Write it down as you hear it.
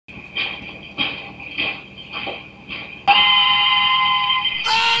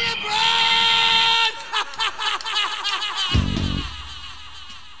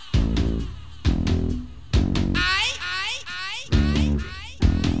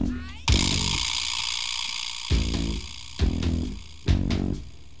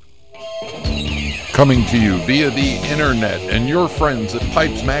Coming to you via the internet and your friends at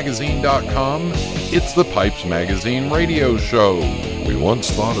pipesmagazine.com, it's the Pipes Magazine Radio Show. We once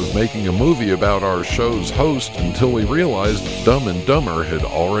thought of making a movie about our show's host until we realized Dumb and Dumber had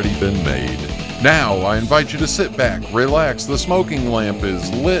already been made. Now, I invite you to sit back, relax, the smoking lamp is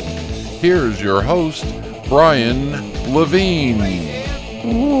lit. Here's your host, Brian Levine.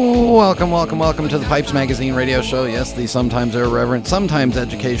 Welcome to the Pipes Magazine Radio Show. Yes, the sometimes irreverent, sometimes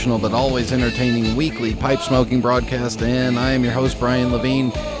educational, but always entertaining weekly pipe smoking broadcast. And I am your host, Brian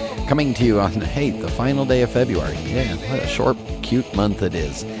Levine, coming to you on, the final day of February. Yeah, what a short, cute month it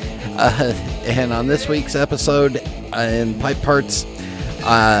is. And on this week's episode in Pipe Parts,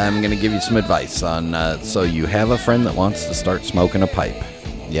 I'm going to give you some advice on, so you have a friend that wants to start smoking a pipe.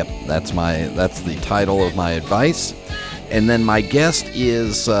 Yep, that's the title of my advice. And then my guest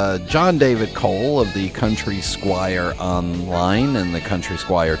is Jon David Cole of the Country Squire online and the Country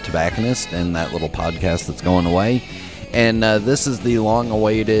Squire Tobacconist and that little podcast that's going away. And this is the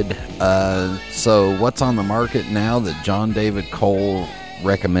long-awaited, so what's on the market now that Jon David Cole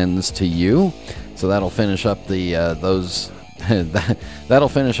recommends to you. So that'll finish up those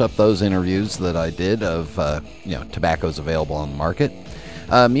interviews that I did of, tobaccos available on the market.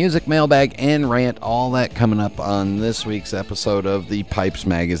 Music, mailbag, and rant, all that coming up on this week's episode of the Pipes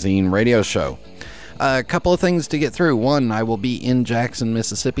Magazine Radio Show. A couple of things to get through. One, I will be in Jackson,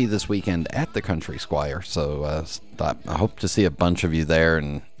 Mississippi this weekend at the Country Squire, so I hope to see a bunch of you there,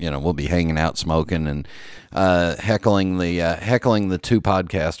 and we'll be hanging out, smoking, and heckling the two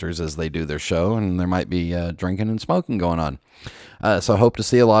podcasters as they do their show, and there might be drinking and smoking going on. So I hope to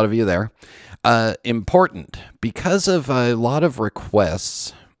see a lot of you there. Important, because of a lot of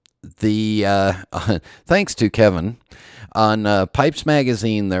requests, thanks to Kevin, on Pipes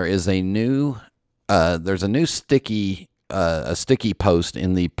Magazine, there's a new sticky post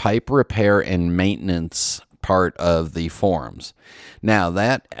in the pipe repair and maintenance part of the forums. Now,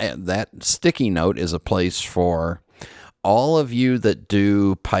 that sticky note is a place for all of you that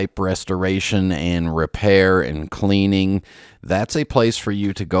do pipe restoration and repair and cleaning. That's a place for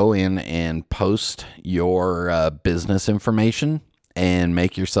you to go in and post your business information and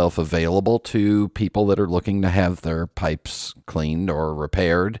make yourself available to people that are looking to have their pipes cleaned or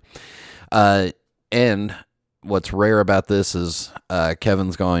repaired. And what's rare about this is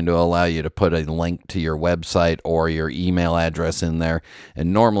Kevin's going to allow you to put a link to your website or your email address in there.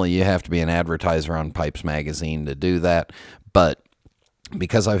 And normally you have to be an advertiser on Pipes Magazine to do that. But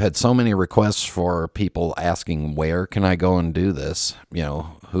because I've had so many requests for people asking, where can I go and do this?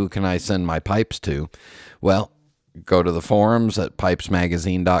 Who can I send my pipes to? Well, go to the forums at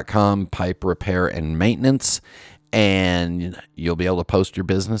pipesmagazine.com, pipe repair and maintenance, and you'll be able to post your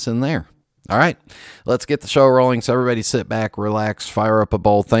business in there. All right, let's get the show rolling. So everybody sit back, relax, fire up a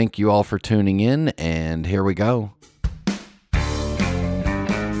bowl. Thank you all for tuning in, and here we go.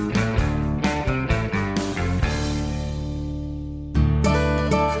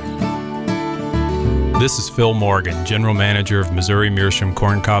 This is Phil Morgan, General Manager of Missouri Meerschaum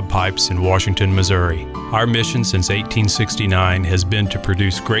Corncob Pipes in Washington, Missouri. Our mission since 1869 has been to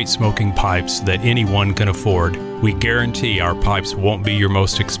produce great smoking pipes that anyone can afford. We guarantee our pipes won't be your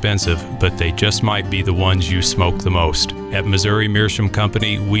most expensive, but they just might be the ones you smoke the most. At Missouri Meerschaum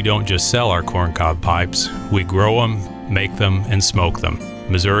Company, we don't just sell our corncob pipes. We grow them, make them, and smoke them.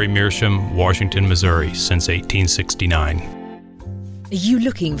 Missouri Meerschaum, Washington, Missouri, since 1869. Are you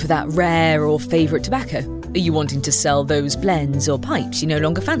looking for that rare or favourite tobacco? Are you wanting to sell those blends or pipes you no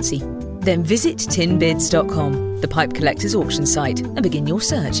longer fancy? Then visit tinbids.com, the pipe collector's auction site, and begin your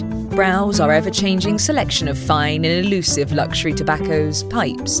search. Browse our ever-changing selection of fine and elusive luxury tobaccos,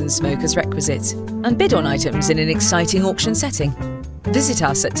 pipes and smokers' requisites, and bid on items in an exciting auction setting. Visit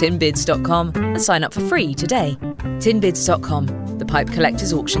us at tinbids.com and sign up for free today. Tinbids.com, the pipe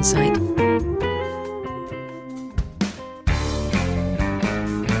collector's auction site.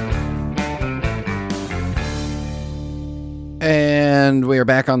 And we are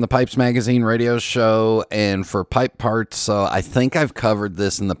back on the Pipes Magazine Radio Show, and for pipe parts, so I think I've covered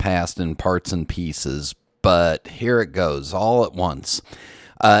this in the past in parts and pieces, but here it goes, all at once.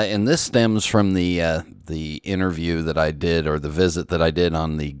 And this stems from the interview that I did, or the visit that I did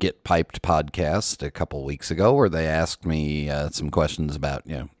on the Get Piped podcast a couple weeks ago, where they asked me some questions about,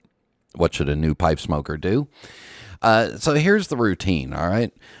 what should a new pipe smoker do? So here's the routine, all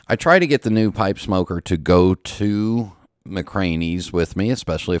right? I try to get the new pipe smoker to go to McCraney's with me,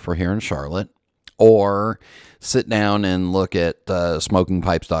 especially if we're here in Charlotte, or sit down and look at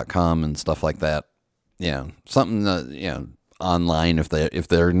smokingpipes.com and stuff like that. Something online if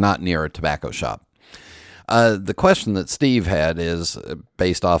they're not near a tobacco shop. The question that Steve had is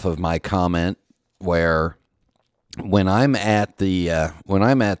based off of my comment where when I'm at the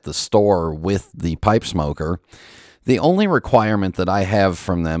store with the pipe smoker, the only requirement that I have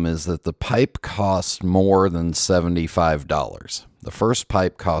from them is that the pipe costs more than $75. The first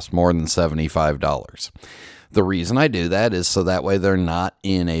pipe costs more than $75. The reason I do that is so that way they're not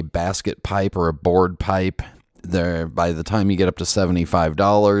in a basket pipe or a board pipe. By the time you get up to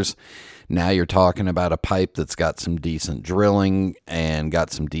 $75, now you're talking about a pipe that's got some decent drilling and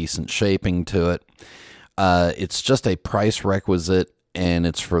got some decent shaping to it. It's just a price requisite, and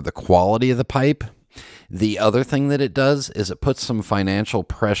it's for the quality of the pipe. The other thing that it does is it puts some financial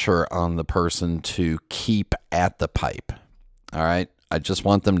pressure on the person to keep at the pipe. All right? I just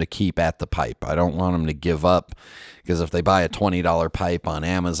want them to keep at the pipe. I don't want them to give up, because if they buy a $20 pipe on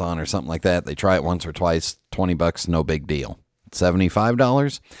Amazon or something like that, they try it once or twice, $20, no big deal.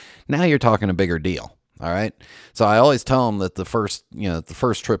 $75, now you're talking a bigger deal. All right. So I always tell them that the first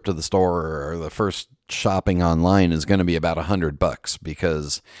trip to the store or the first shopping online is going to be about $100,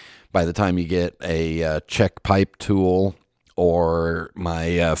 because by the time you get a check pipe tool or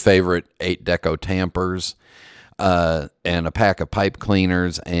my favorite 8 deco tampers, and a pack of pipe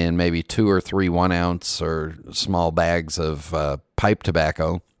cleaners and maybe 2 or 3 1-ounce or small bags of pipe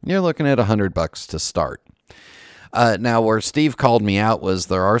tobacco, you're looking at $100 to start. Now, where Steve called me out was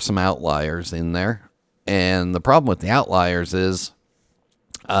there are some outliers in there. And the problem with the outliers is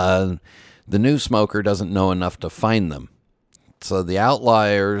the new smoker doesn't know enough to find them. So the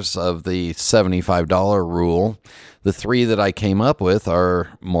outliers of the $75 rule, the 3 that I came up with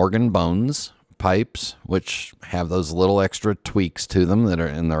are Morgan Bones pipes, which have those little extra tweaks to them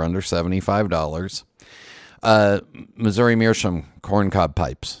they're under $75. Missouri Meerschaum corncob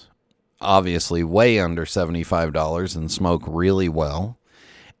pipes, obviously way under $75 and smoke really well.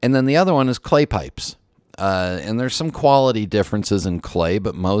 And then the other one is clay pipes. And there's some quality differences in clay,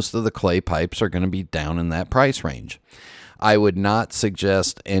 but most of the clay pipes are going to be down in that price range. I would not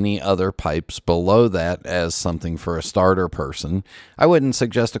suggest any other pipes below that as something for a starter person. I wouldn't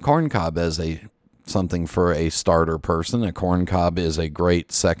suggest a corncob as something for a starter person. A corncob is a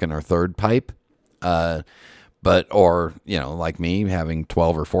great second or third pipe. Like me, having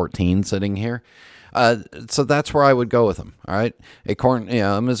 12 or 14 sitting here. So that's where I would go with them. All right. A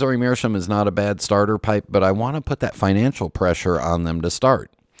Missouri Meerschaum is not a bad starter pipe, but I want to put that financial pressure on them to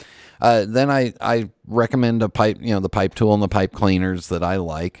start. Then I recommend a pipe, the pipe tool and the pipe cleaners that I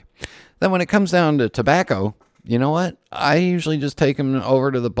like. Then when it comes down to tobacco, you know what? I usually just take them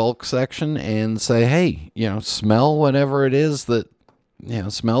over to the bulk section and say, hey, smell whatever it is that,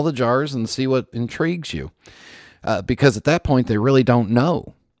 smell the jars and see what intrigues you. Because at that point, they really don't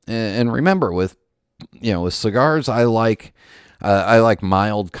know. And remember, with cigars, I like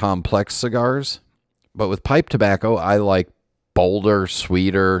mild, complex cigars. But with pipe tobacco, I like bolder,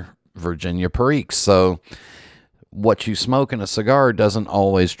 sweeter Virginia Periques. So what you smoke in a cigar doesn't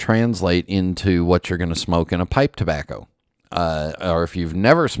always translate into what you're going to smoke in a pipe tobacco. Or if you've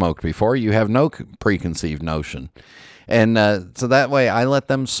never smoked before, you have no preconceived notion. And so that way I let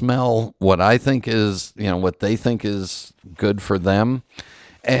them smell what I think is, what they think is good for them,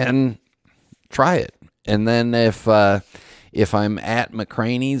 and try it. And then if I'm at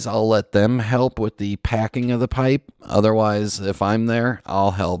McCraney's, I'll let them help with the packing of the pipe. Otherwise, if I'm there,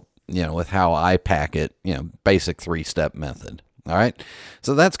 I'll help, with how I pack it, basic 3-step method. All right.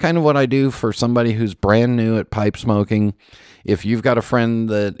 So that's kind of what I do for somebody who's brand new at pipe smoking. If you've got a friend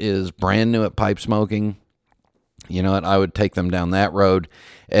that is brand new at pipe smoking, you know what, I would take them down that road.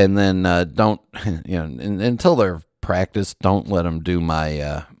 And then until they're practiced, don't let them do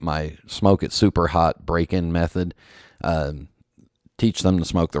my smoke it super hot break-in method. Teach them to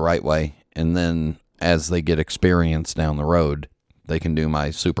smoke the right way, and then as they get experience down the road, they can do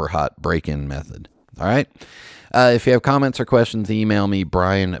my super hot break-in method. All right. If you have comments or questions, email me,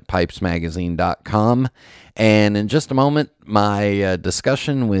 brian@pipesmagazine.com. And in just a moment, my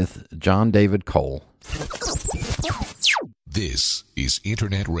discussion with Jon David Cole. This is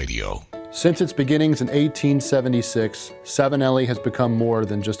Internet Radio. Since its beginnings in 1876, Savinelli has become more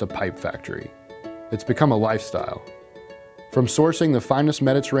than just a pipe factory. It's become a lifestyle. From sourcing the finest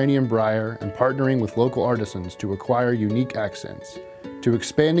Mediterranean briar and partnering with local artisans to acquire unique accents, to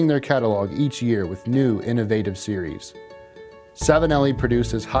expanding their catalog each year with new, innovative series, Savinelli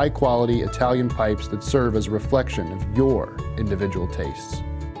produces high-quality Italian pipes that serve as a reflection of your individual tastes.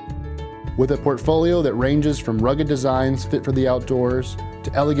 With a portfolio that ranges from rugged designs fit for the outdoors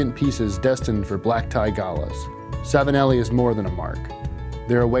to elegant pieces destined for black tie galas, Savinelli is more than a mark.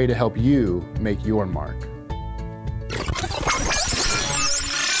 They're a way to help you make your mark.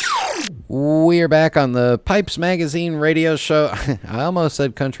 We are back on the Pipes Magazine radio show. I almost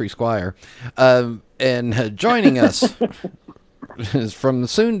said Country Squire. And joining us is from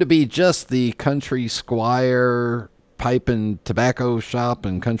soon to be just the Country Squire pipe and tobacco shop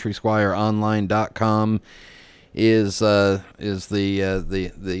and countrysquireonline.com is the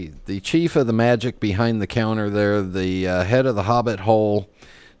chief of the magic behind the counter there, the head of the Hobbit hole,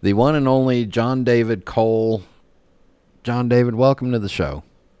 the one and only Jon David Cole. Jon David, welcome to the show.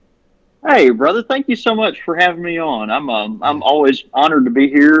 Hey, brother! Thank you so much for having me on. I'm always honored to be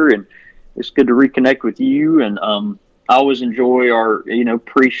here, and it's good to reconnect with you. And I always enjoy our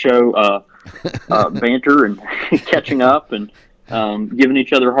pre-show banter and catching up and giving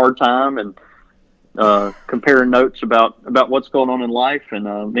each other a hard time and comparing notes about what's going on in life. And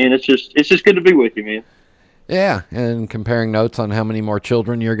man, it's just good to be with you, man. Yeah, and comparing notes on how many more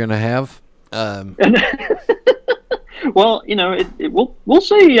children you're going to have. Well, we'll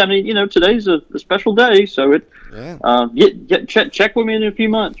see. I mean, today's a special day, so check with me in a few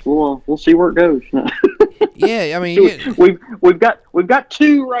months. We'll see where it goes. Yeah, I mean, we've got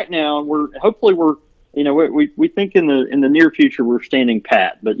two right now, and we think in the near future we're standing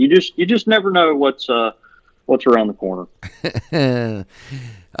pat, but you just never know what's around the corner.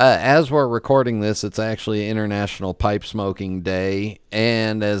 As we're recording this, it's actually International Pipe Smoking Day,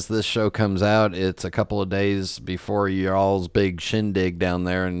 and as this show comes out, it's a couple of days before y'all's big shindig down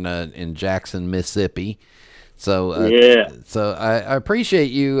there in Jackson, Mississippi. So so I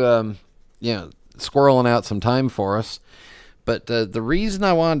appreciate you squirreling out some time for us. But the reason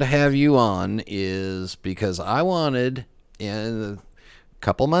I wanted to have you on is because I wanted, a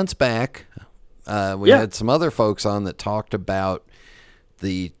couple months back, we had some other folks on that talked about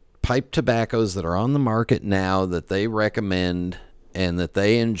the pipe tobaccos that are on the market now that they recommend and that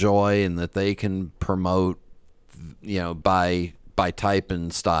they enjoy and that they can promote, by type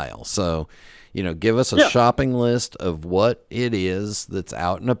and style. So, give us a shopping list of what it is that's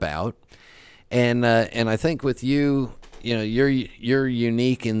out and about. And I think with you, you're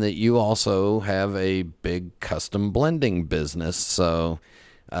unique in that you also have a big custom blending business. So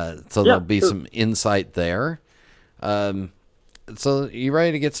there'll be some insight there. So you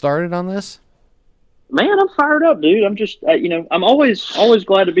ready to get started on this? Man, I'm fired up, dude. I'm just, I'm always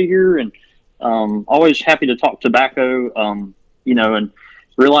glad to be here and always happy to talk tobacco, and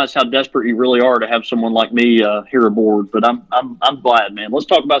realize how desperate you really are to have someone like me here aboard. But I'm glad, man. Let's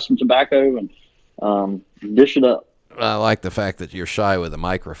talk about some tobacco and dish it up. I like the fact that you're shy with a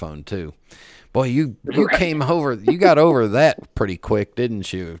microphone too. Boy, you got over that pretty quick,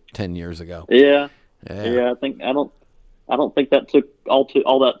 didn't you? 10 years ago. Yeah. I don't think that took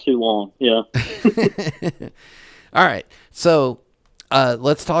all that too long. Yeah. All right. So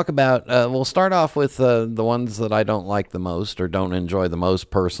let's talk about. We'll start off with the ones that I don't like the most or don't enjoy the most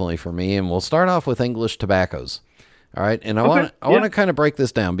personally for me, and we'll start off with English tobaccos. All right. And I want to kind of break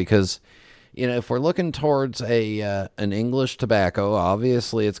this down because, if we're looking towards an English tobacco,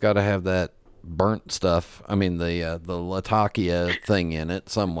 obviously it's got to have that burnt stuff. I mean the Latakia thing in it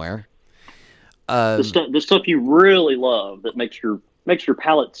somewhere. The stuff you really love that makes your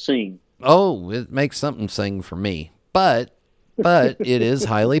palate sing. Oh, it makes something sing for me, but it is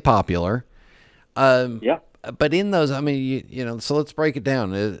highly popular. But in those, I mean, so let's break it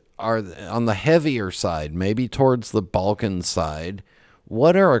down. Are on the heavier side, maybe towards the Balkan side.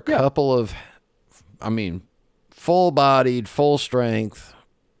 What are a couple of, full-bodied, full-strength,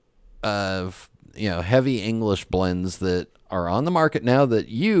 heavy English blends that are on the market now that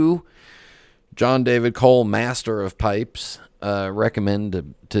you, Jon David Cole, master of pipes,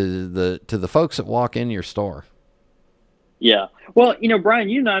 recommend to the folks that walk in your store? Yeah. Well, Brian,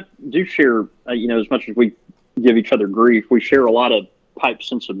 you and I do share, as much as we give each other grief, we share a lot of pipe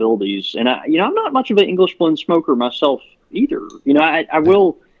sensibilities. And I'm not much of an English blend smoker myself either. I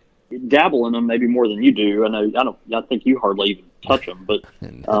will dabble in them maybe more than you do. I think you hardly even touch them, but,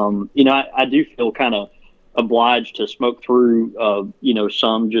 I do feel kind of obliged to smoke through,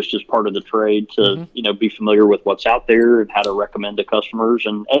 some just as part of the trade to, be familiar with what's out there and how to recommend to customers.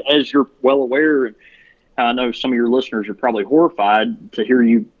 And as you're well aware, and I know some of your listeners are probably horrified to hear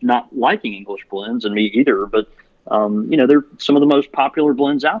you not liking English blends, and me either, but, they're some of the most popular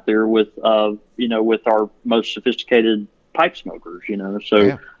blends out there with our most sophisticated pipe smokers, and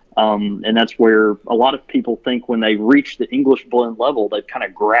that's where a lot of people think when they reach the English blend level, they've kind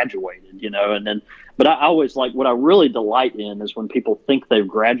of graduated, but I always like, what I really delight in is when people think they've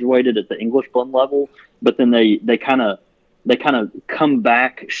graduated at the English blend level, but then they kind of they kind of come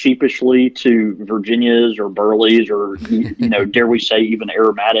back sheepishly to Virginias or Burleys or dare we say even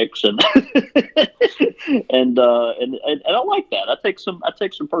aromatics, and and I like that. I take some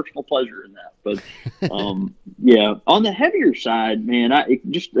personal pleasure in that. But yeah, on the heavier side, man,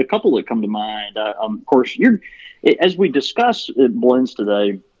 just a couple that come to mind. Of course, as we discuss blends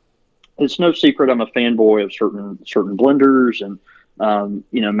today, it's no secret I'm a fanboy of certain blenders and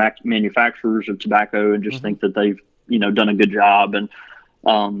manufacturers of tobacco, and just think that they've done a good job, and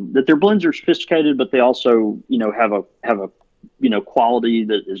that their blends are sophisticated, but they also have a quality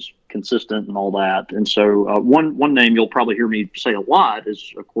that is consistent and all that. And so one name you'll probably hear me say a lot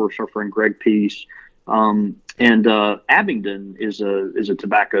is, of course, our friend Greg Peace, and Abingdon is a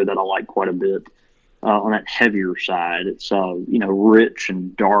tobacco that I like quite a bit. On that heavier side, it's rich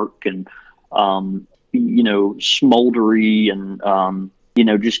and dark and smoldery, and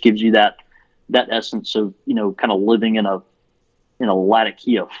just gives you that essence of kind of living in a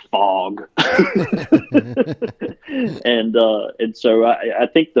Latakia fog. and so I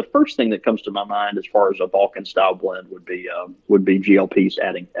think the first thing that comes to my mind as far as a Balkan style blend would be GLP's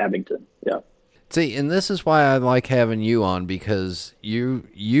Abington. Yeah. See, and this is why I like having you on, because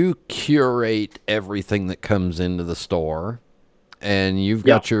you curate everything that comes into the store, and you've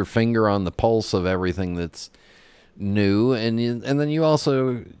got your finger on the pulse of everything that's new, and then you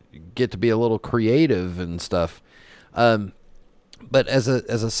also get to be a little creative and stuff. But as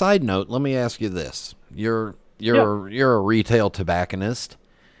a side note, let me ask you this: you're a retail tobacconist.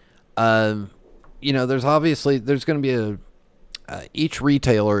 There's going to be each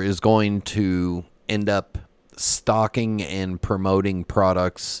retailer is going to end up stocking and promoting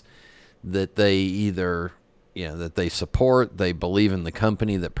products that they either, that they support, they believe in the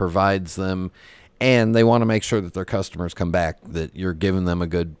company that provides them, and they want to make sure that their customers come back, that you're giving them a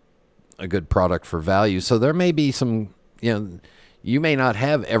good product for value. So there may be some, you may not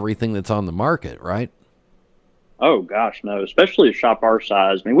have everything that's on the market, right? Oh gosh, no, especially a shop our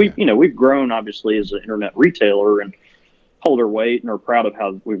size. I mean, we've grown obviously as an internet retailer and hold our weight and are proud of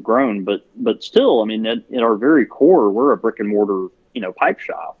how we've grown, but still, I mean, at our very core, we're a brick and mortar, pipe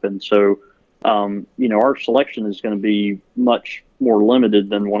shop. And so, our selection is going to be much more limited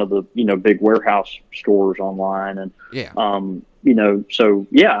than one of the, big warehouse stores online. And, so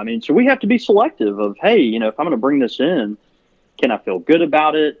we have to be selective of, hey, if I'm going to bring this in, can I feel good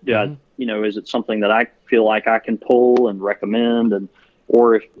about it? Do I, is it something that I feel like I can pull and recommend? And,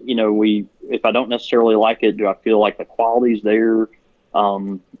 or if I don't necessarily like it, do I feel like the quality's there?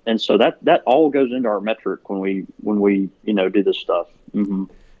 And so that all goes into our metric when we do this stuff. Mm-hmm.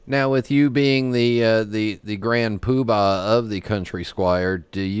 Now, with you being the grand poobah of the Country Squire,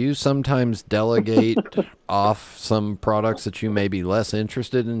 do you sometimes delegate off some products that you may be less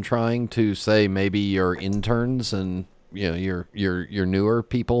interested in trying to, say, maybe your interns and your newer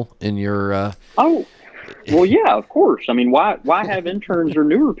people in your? Well, yeah, of course. I mean, why have interns or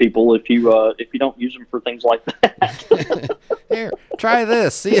newer people if you don't use them for things like that? Here, try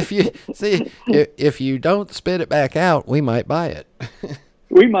this. See if you don't spit it back out, we might buy it.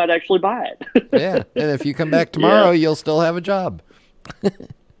 We might actually buy it. Yeah, and if you come back tomorrow, you'll still have a job.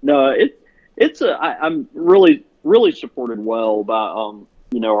 No, I'm really supported well by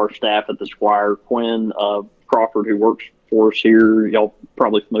our staff at the Squire. Quinn Crawford, who works for us here, y'all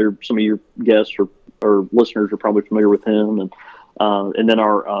probably familiar. Some of your guests or listeners are probably familiar with him, and then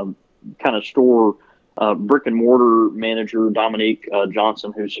our kind of store brick and mortar manager Dominique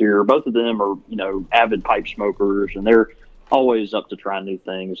Johnson, who's here. Both of them are avid pipe smokers, and they're always up to try new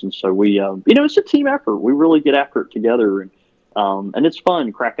things. And so we it's a team effort. We really get after it together, and it's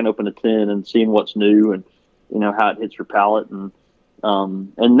fun cracking open a tin and seeing what's new and how it hits your palate. And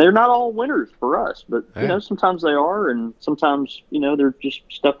they're not all winners for us, but sometimes they are, and sometimes they're just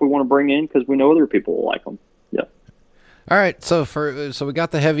stuff we want to bring in because we know other people will like them. Yeah. All right, so we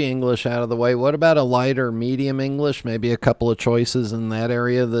got the heavy English out of the way. What about a lighter medium English? Maybe a couple of choices in that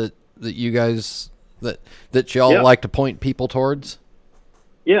area that you guys that y'all like to point people towards?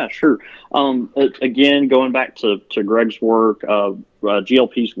 Yeah, sure. Again, going back to Greg's work,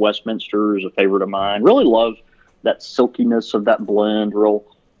 GLP's Westminster is a favorite of mine. Really love that silkiness of that blend, real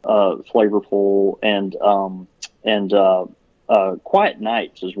flavorful, and Quiet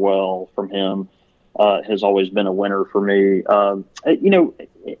Nights as well from him has always been a winner for me.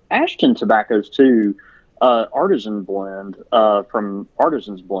 Ashton tobaccos too. Artisan's blend from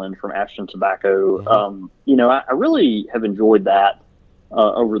Ashton Tobacco. Mm-hmm. I really have enjoyed that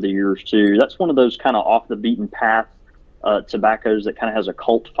over the years too. That's one of those kind of off the beaten path tobaccos that kind of has a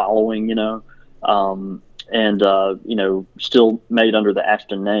cult following, and still made under the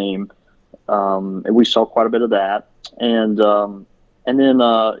Ashton name. And we saw quite a bit of that. And then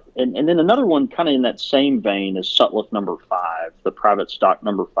another one kind of in that same vein is Sutliff number 5, the private stock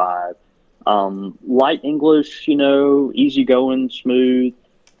number 5. Light English, easygoing, smooth.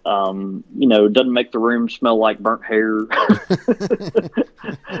 Doesn't make the room smell like burnt hair.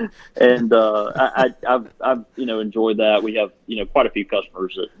 And I've enjoyed that. We have quite a few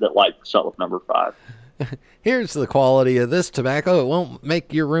customers that like Sutliff number 5. Here's the quality of this tobacco. It won't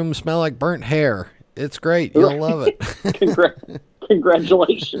make your room smell like burnt hair. It's great. You'll love it.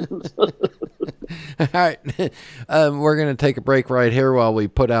 Congratulations. All right. We're going to take a break right here while we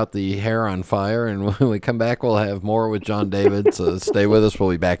put out the hair on fire. And when we come back, we'll have more with Jon David. So stay with us.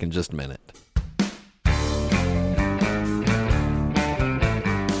 We'll be back in just a minute.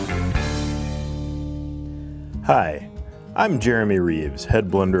 Hi, I'm Jeremy Reeves,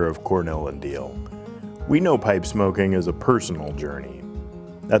 head blender of Cornell & Deal. We know pipe smoking is a personal journey.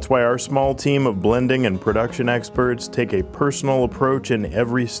 That's why our small team of blending and production experts take a personal approach in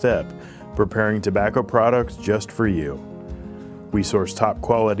every step, preparing tobacco products just for you. We source top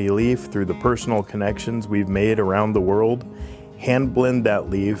quality leaf through the personal connections we've made around the world, hand blend that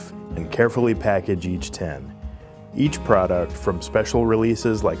leaf, and carefully package each 10. Each product, from special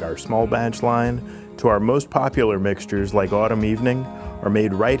releases like our small batch line to our most popular mixtures like Autumn Evening, are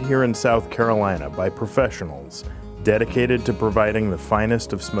made right here in South Carolina by professionals dedicated to providing the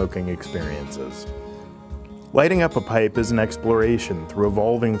finest of smoking experiences. Lighting up a pipe is an exploration through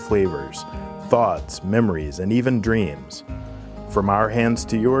evolving flavors, thoughts, memories, and even dreams. From our hands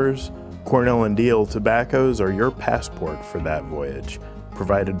to yours, Cornell & Deal tobaccos are your passport for that voyage,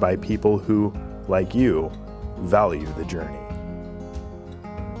 provided by people who, like you, value the journey.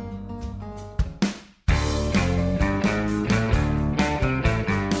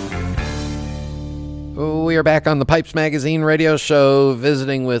 We are back on the Pipes Magazine radio show,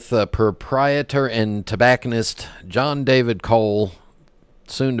 visiting with proprietor and tobacconist Jon David Cole,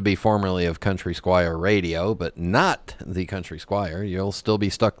 soon to be formerly of Country Squire Radio, but not the Country Squire. You'll still be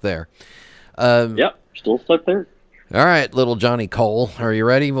stuck there. Yep, still stuck there. All right, little Johnny Cole, are you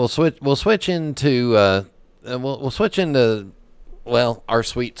ready? We'll switch into our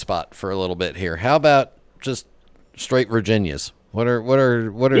sweet spot for a little bit here. How about just straight Virginias? What are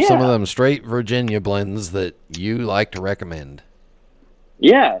some of them straight Virginia blends that you like to recommend?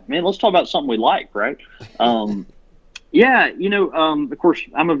 Yeah, man, let's talk about something we like, right? Of course,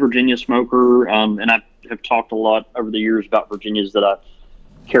 I'm a Virginia smoker, and I have talked a lot over the years about Virginias that I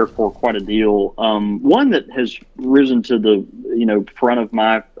care for quite a deal. One that has risen to the, front of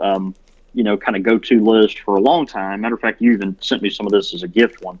my, kind of go-to list for a long time. Matter of fact, you even sent me some of this as a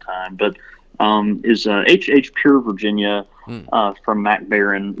gift one time, but is H.H. Pure Virginia from Mac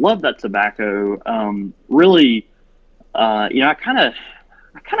Barron. Love that tobacco. Really, I kind of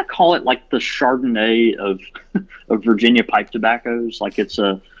call it like the Chardonnay of Virginia pipe tobaccos. Like it's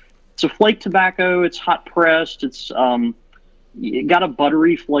a flake tobacco. It's hot pressed. It's it got a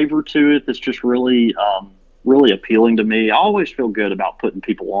buttery flavor to it that's just really appealing to me. I always feel good about putting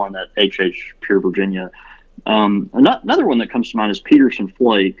people on that H.H. Pure Virginia. Another one that comes to mind is Peterson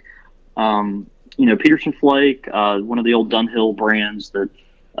Flake. Peterson Flake, one of the old Dunhill brands that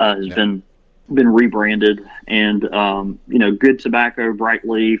has been rebranded, and good tobacco, bright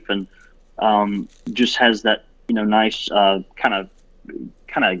leaf, and just has that nice kind of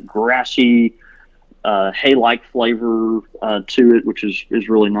grassy hay-like flavor to it, which is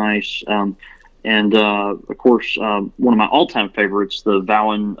really nice. Of course, one of my all-time favorites, the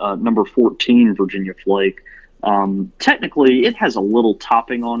Vowan number 14 Virginia Flake. Technically, it has a little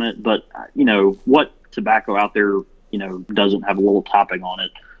topping on it, but what tobacco out there doesn't have a little topping on it?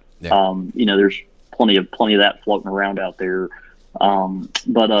 Yeah. There's plenty of that floating around out there.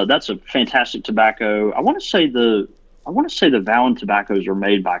 But that's a fantastic tobacco. I want to say the Vowan tobaccos are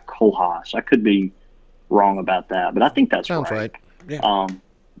made by Kohlhaas. I could be wrong about that, but I think that's sounds right. Yeah.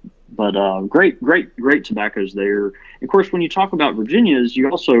 But great tobaccos there. Of course, when you talk about Virginias, you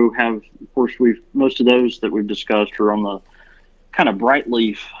also have, of course, most of those that we've discussed are on the kind of bright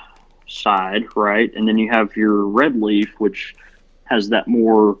leaf side, right? And then you have your red leaf, which has that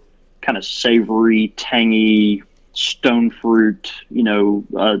more kind of savory, tangy, stone fruit,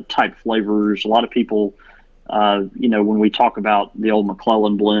 type flavors. A lot of people, when we talk about the old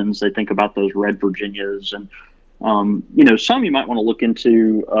McClellan blends, they think about those red Virginias. And some you might want to look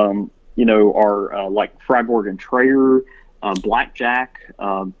into, are like Freiburg and Trayer, Blackjack,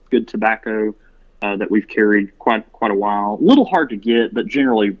 good tobacco that we've carried quite a while. A little hard to get, but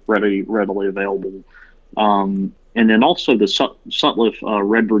generally readily available. And then also the Sutliff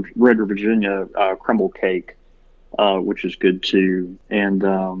Red Virginia crumble cake, which is good too. And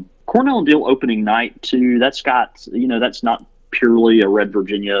of Cornell and Deal opening night too. That's got, that's not purely a red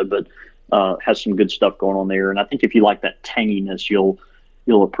Virginia, but has some good stuff going on there. And I think if you like that tanginess, you'll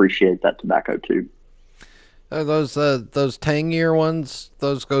appreciate that tobacco too. Those tangier ones,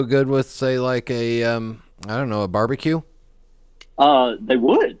 those go good with, say, like a a barbecue. They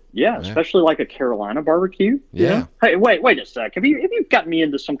would, yeah, especially like a Carolina barbecue. Yeah. You know? Hey, wait a sec. Have you gotten me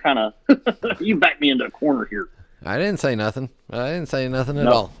into some kind of? You backed me into a corner here. I didn't say nothing. I didn't say nothing at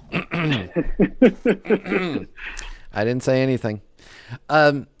all. I didn't say anything.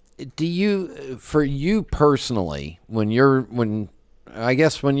 Do you, for you personally, when you're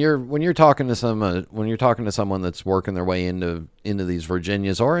talking to someone that's working their way into these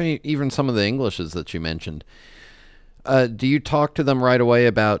Virginias, or even some of the Englishes that you mentioned, do you talk to them right away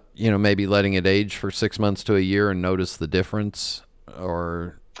about, maybe letting it age for 6 months to a year and notice the difference?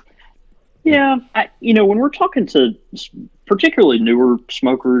 Or yeah, when we're talking to particularly newer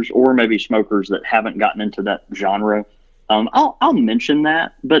smokers, or maybe smokers that haven't gotten into that genre, I'll mention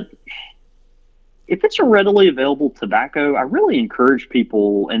that. But if it's a readily available tobacco, I really encourage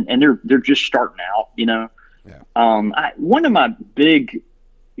people, and they're just starting out, Yeah. One of my big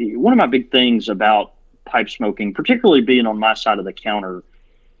things about pipe smoking, particularly being on my side of the counter,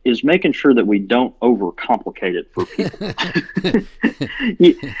 is making sure that we don't overcomplicate it for people.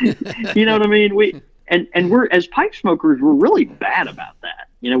 You know what I mean? We're, as pipe smokers, we're really bad about that.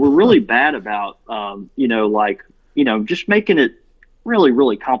 We're really bad about, just making it really,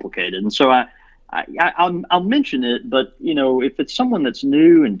 really complicated. And so I'll mention it, but if it's someone that's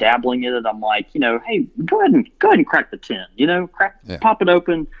new and dabbling in it, I'm like, hey, go ahead and crack the tin, pop it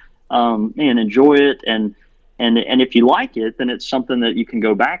open, and enjoy it. And if you like it, then it's something that you can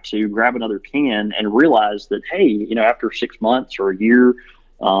go back to, grab another can, and realize that, hey, after 6 months or a year,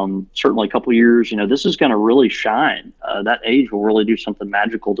 certainly a couple of years, this is going to really shine. That age will really do something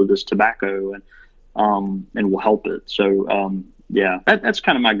magical to this tobacco, and will help it. So, yeah, that's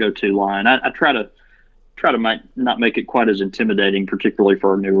kind of my go-to line. I try to not make it quite as intimidating, particularly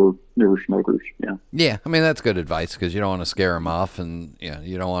for our newer smokers. Yeah. Yeah. I mean, that's good advice, because you don't want to scare them off, and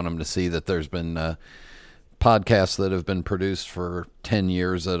you don't want them to see that there's been podcasts that have been produced for 10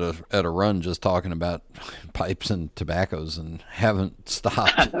 years at a run, just talking about pipes and tobaccos, and haven't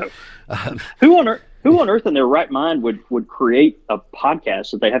stopped. Who on earth in their right mind would create a podcast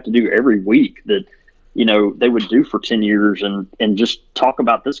that they have to do every week that, they would do for 10 years and just talk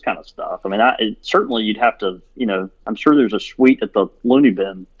about this kind of stuff? I mean, certainly you'd have to, I'm sure there's a suite at the Looney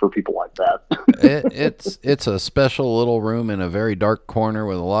Bin for people like that. It's a special little room in a very dark corner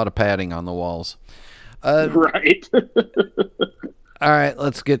with a lot of padding on the walls. Right. All right,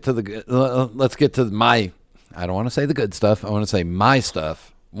 let's get to my, I don't want to say the good stuff, I want to say my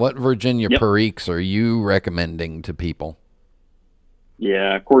stuff. What Virginia Periques are you recommending to people?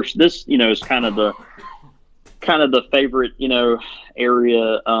 Yeah, of course, this, is kind of the favorite,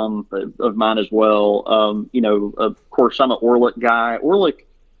 area of mine as well. Of course, I'm an Orlick guy. Orlick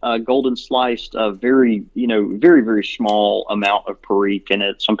golden sliced, very, very, very small amount of Perique in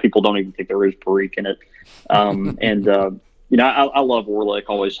it. Some people don't even think there is Perique in it. I love Orlick,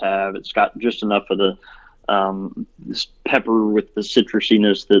 always have. It's got just enough of the this pepper with the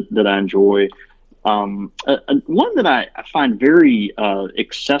citrusiness that I enjoy. One that I find very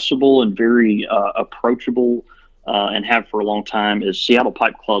accessible and very approachable, and have for a long time, is Seattle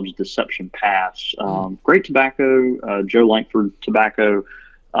Pipe Club's Deception Pass. Great tobacco, Joe Langford tobacco,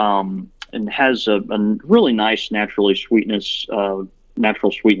 and has a really nice natural sweetness to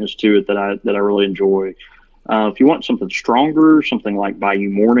it that I really enjoy. If you want something stronger, something like Bayou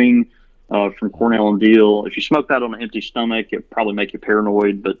Morning from Cornell and Deal, if you smoke that on an empty stomach, it probably make you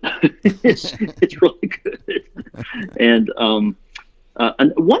paranoid, but it's really good. And one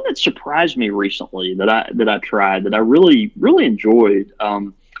that surprised me recently that I tried that I really, really enjoyed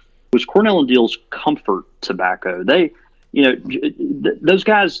was Cornell and Deal's Comfort tobacco. They, those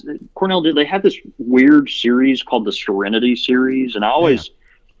guys, Cornell and Deal, they have this weird series called the Serenity series, and I always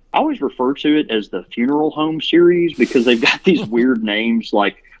refer to it as the Funeral Home series, because they've got these weird names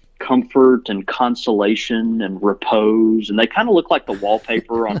like Comfort and Consolation and Repose, and they kind of look like the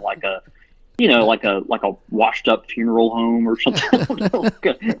wallpaper on like a washed up funeral home or something. I don't know,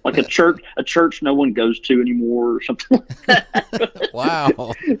 like a church no one goes to anymore or something like that.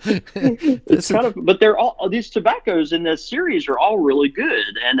 Wow. It's kind of, but they're all, these tobaccos in this series are all really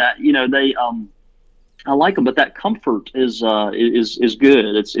good, and they I like them, but that Comfort is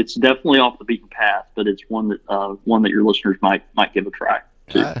good. It's definitely off the beaten path, but it's one that your listeners might give a try.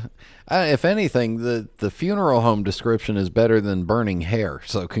 If anything, the funeral home description is better than burning hair.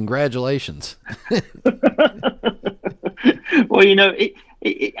 So congratulations. Well,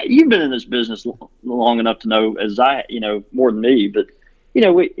 you've been in this business long enough to know, as I, more than me, but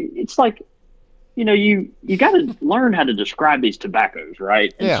it's like, you got to learn how to describe these tobaccos,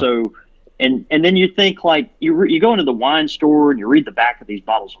 right? And so, and then you think like you go into the wine store and you read the back of these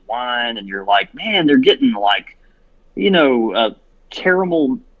bottles of wine and you're like, man, they're getting like,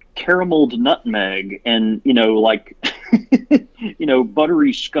 carameled nutmeg and like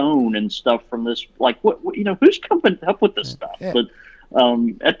buttery scone and stuff from this, like what who's coming up with this stuff? But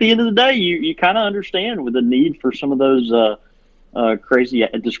at the end of the day, you kind of understand with the need for some of those crazy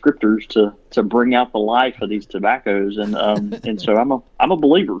descriptors to bring out the life of these tobaccos, and so I'm a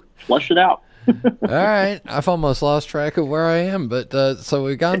believer. Flush it out. All right, I've almost lost track of where I am, but so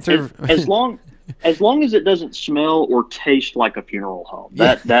we've gone through as long as it doesn't smell or taste like a funeral home.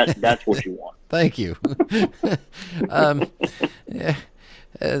 That's what you want. Thank you. All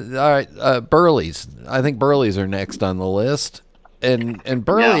right, Burleys. I think Burleys are next on the list, and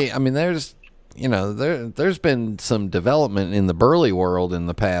Burley. Yeah. I mean, there's been some development in the Burley world in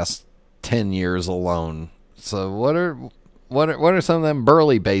the past 10 years alone. So what are some of them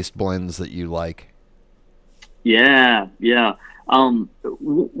Burley based blends that you like? Yeah.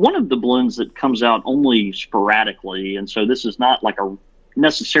 One of the blends that comes out only sporadically, and so this is not like a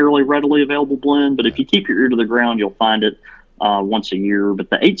necessarily readily available blend, but if you keep your ear to the ground, you'll find it once a year. But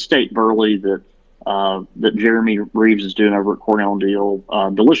the 8-state Burley that Jeremy Reeves is doing over at Cornell and Deal,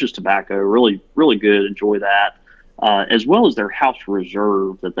 delicious tobacco, really, really good. Enjoy that, as well as their House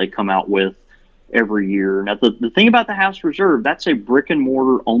Reserve that they come out with every year. Now, the thing about the House Reserve, that's a brick and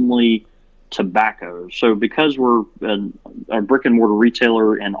mortar only tobacco. So because we're a brick and mortar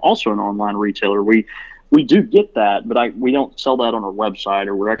retailer and also an online retailer, we do get that, but we don't sell that on our website,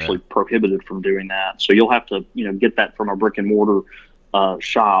 or we're actually prohibited from doing that. So you'll have to get that from a brick and mortar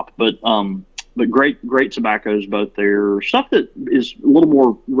shop. But great tobaccos both there. Stuff that is a little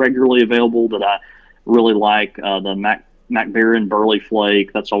more regularly available that I really like, the Mac Baren Burley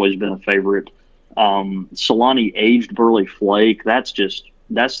Flake. That's always been a favorite. Solani Aged Burley Flake.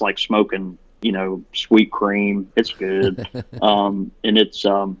 That's like smoking, sweet cream. It's good. And it's,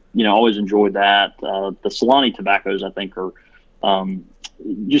 always enjoyed that. The Solani tobaccos, I think, are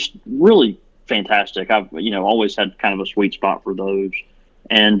just really fantastic. I've, always had kind of a sweet spot for those.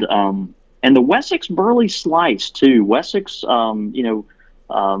 And the Wessex Burley Slice too. Wessex, not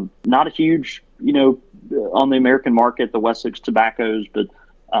a huge, on the American market, the Wessex tobaccos, but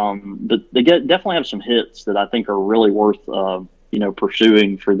they definitely have some hits that I think are really worth,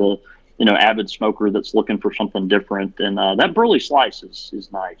 pursuing for the, avid smoker that's looking for something different. And that Burley Slice is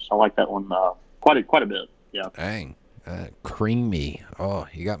nice. I like that one quite a bit. Yeah. Dang, creamy. Oh,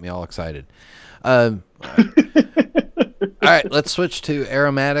 you got me all excited. All right, let's switch to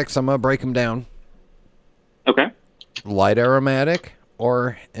aromatics. I'm gonna break them down. Okay. Light aromatic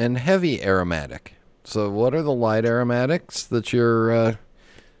and heavy aromatic. So, what are the light aromatics that you're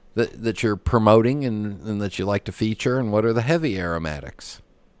that you're promoting and that you like to feature, and what are the heavy aromatics?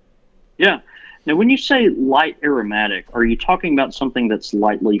 Yeah. Now, when you say light aromatic, are you talking about something that's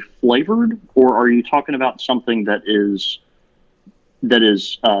lightly flavored, or are you talking about something that is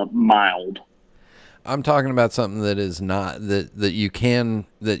mild? I'm talking about something that is not that you can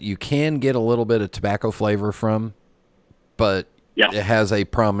get a little bit of tobacco flavor from, but it has a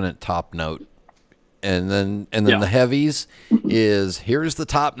prominent top note. And then the heavies is here's the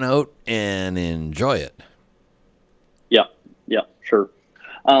top note and enjoy it. Yeah, sure.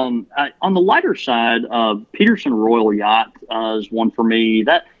 On the lighter side, Peterson Royal Yacht is one for me.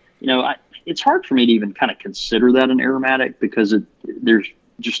 That it's hard for me to even kind of consider that an aromatic because there's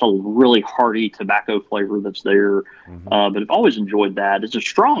just a really hearty tobacco flavor that's there. Mm-hmm. But I've always enjoyed that. It's a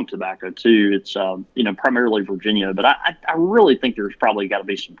strong tobacco too. It's primarily Virginia, but I really think there's probably got to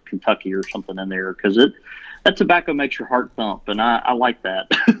be some Kentucky or something in there because that tobacco makes your heart thump, and I like that.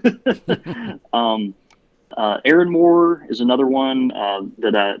 Aaronmore is another one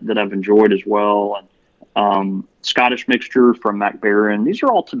that I've enjoyed as well. And Scottish Mixture from Mac Baren. These are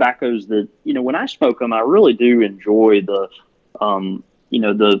all tobaccos that when I smoke them, I really do enjoy the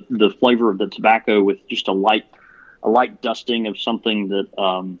flavor of the tobacco with just a light dusting of something that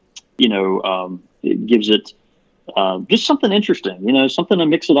it gives it just something interesting. Something to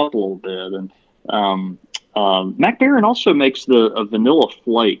mix it up a little bit. And Mac Baren also makes a vanilla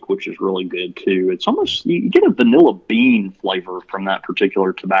flake, which is really good too. It's almost you get a vanilla bean flavor from that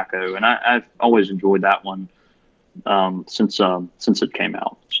particular tobacco, and I've always enjoyed that one since it came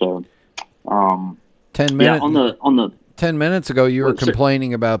out. So 10 minutes on the 10 minutes ago, you were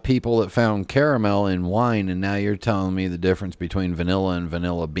complaining about people that found caramel in wine, and now you're telling me the difference between vanilla and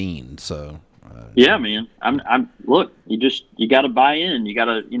vanilla bean. So Yeah, man. I'm look, you got to buy in. You got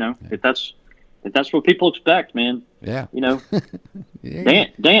to, if that's what people expect, man. Yeah. Yeah.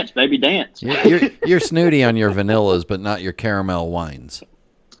 Dance, baby, dance. You're snooty on your vanillas, but not your caramel wines.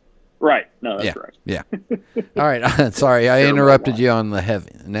 Right. No, that's right. Yeah. All right. Sorry, I interrupted you on the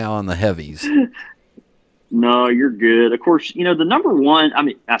heavies. No, you're good. Of course, the number one,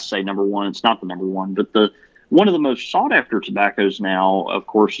 I say number one, it's not the number one, but one of the most sought after tobaccos now, of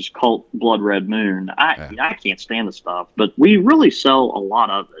course, is Cult Blood Red Moon. I can't stand the stuff, but we really sell a lot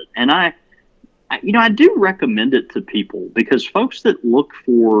of it. And I do recommend it to people because folks that look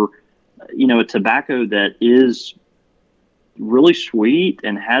for, a tobacco that is really sweet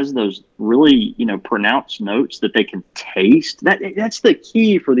and has those really, pronounced notes that they can taste. That's the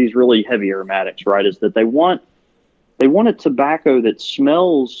key for these really heavy aromatics, right? Is that they want a tobacco that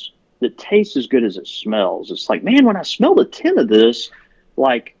tastes as good as it smells. It's like, man, when I smelled a tin of this,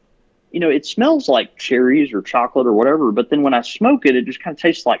 like, it smells like cherries or chocolate or whatever, but then when I smoke it, it just kind of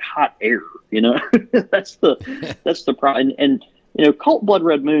tastes like hot air, that's the problem. And Cult Blood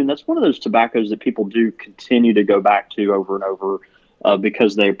Red Moon, that's one of those tobaccos that people do continue to go back to over and over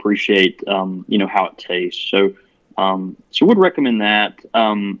because they appreciate, how it tastes. So would recommend that.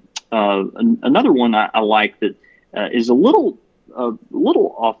 Another one I like that is a little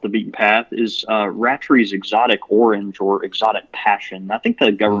off the beaten path is Rattray's Exotic Orange or Exotic Passion. I think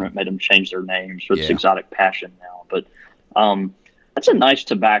the government made them change their name, so it's Exotic Passion now. But that's a nice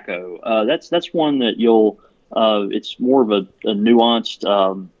tobacco. That's one that you'll. It's more of a nuanced,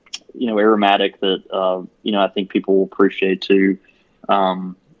 aromatic that I think people will appreciate too.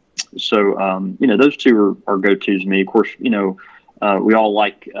 Those two are go-tos to me. Of course, we all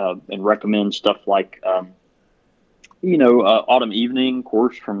like and recommend stuff like. Autumn Evening, of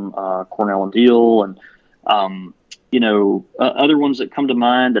course, from Cornell and Deal, and other ones that come to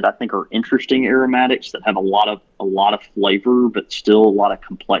mind that I think are interesting aromatics that have a lot of flavor but still a lot of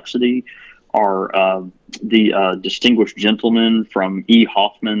complexity are the Distinguished Gentleman from E.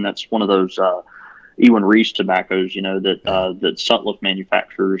 Hoffman. That's one of those Ewan Reese tobaccos, that Sutliff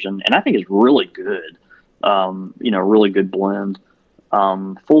manufactures, and I think is really good. Really good blend,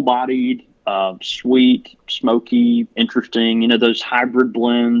 full-bodied. Sweet, smoky, interesting, those hybrid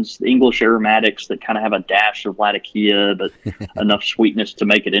blends, the English aromatics that kind of have a dash of Latakia, but enough sweetness to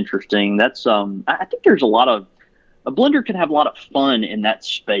make it interesting. That's, I think there's a blender can have a lot of fun in that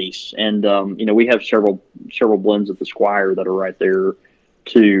space. And, we have several blends at the Squire that are right there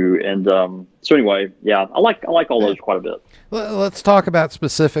too. And, so anyway, yeah, I like all those quite a bit. Well, let's talk about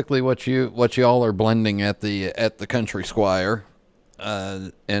specifically what you all are blending at the Country Squire.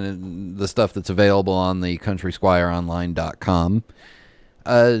 And the stuff that's available on the countrysquireonline.com.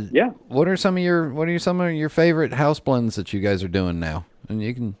 What are some of your favorite house blends that you guys are doing now? And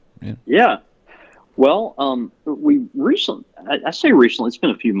you can. Yeah. Well, we recently, I say recently, it's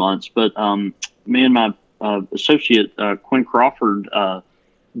been a few months, but me and my associate Quinn Crawford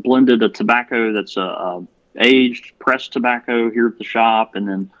blended a tobacco that's a aged pressed tobacco here at the shop, and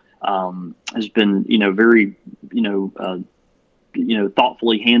then has been very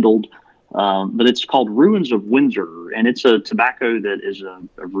thoughtfully handled, but it's called Ruins of Windsor, and it's a tobacco that is a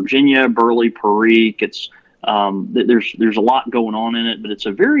Virginia Burley Perique. It's there's a lot going on in it, but it's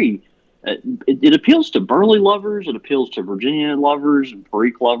a very it appeals to Burley lovers, it appeals to Virginia lovers and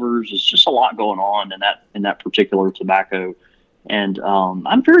Perique lovers. It's just a lot going on in that particular tobacco, and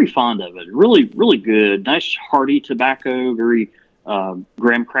I'm very fond of it. Really, really good, nice hearty tobacco, very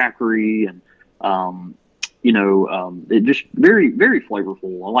graham crackery, and it just very, very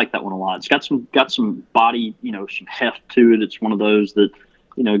flavorful. I like that one a lot. It's got some body, some heft to it. It's one of those that,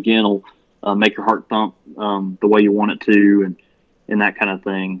 again, will make your heart thump the way you want it to, and that kind of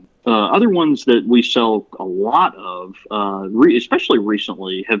thing. Other ones that we sell a lot of, especially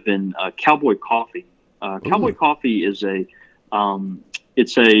recently, have been Cowboy Coffee. Cowboy Coffee is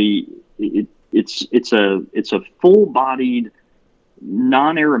it's a full-bodied,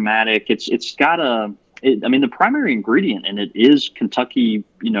 non-aromatic. It's got the primary ingredient in it is Kentucky,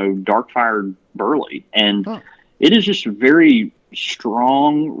 dark-fired Burley, and it is just very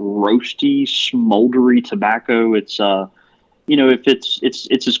strong, roasty, smoldery tobacco. It's if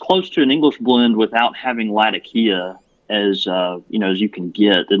it's as close to an English blend without having Latakia as you can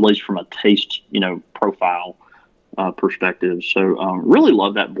get, at least from a taste profile perspective. So really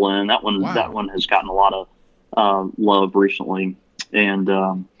love that blend. That one has gotten a lot of love recently, and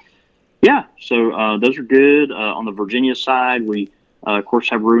so those are good. On the Virginia side, we of course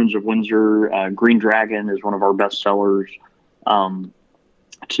have Ruins of Windsor. Green Dragon is one of our best sellers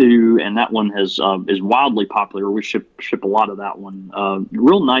too, and that one is wildly popular. We ship a lot of that one.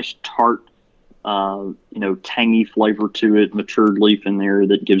 Real nice tart tangy flavor to it, matured leaf in there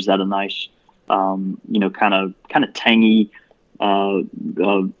that gives that a nice, kind of tangy,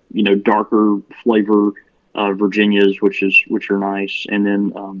 darker flavor, Virginias, which are nice. And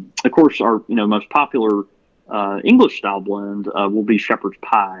then, of course, our, most popular, English style blend, will be Shepherd's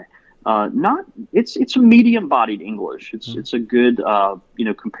Pie. It's a medium bodied English. It's a good,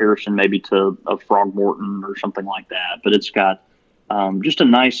 comparison maybe to a Frogmorton or something like that, but it's got, just a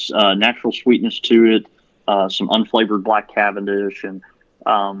nice, natural sweetness to it, some unflavored black Cavendish, and,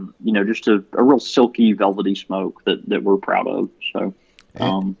 just a real silky, velvety smoke that we're proud of. So,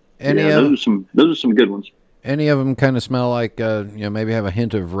 those are some good ones. Any of them kind of smell like, maybe have a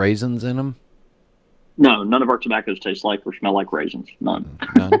hint of raisins in them? No, none of our tobaccos taste like or smell like raisins. None.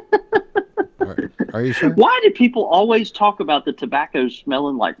 Are you sure? Why do people always talk about the tobacco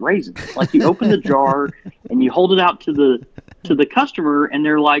smelling like raisins? Like you open the jar and you hold it out to the customer and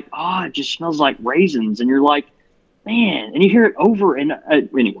they're like, "Oh, it just smells like raisins," and you're like, "Man!" And you hear it over and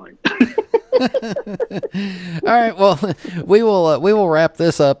anyway. All right. Well, we will wrap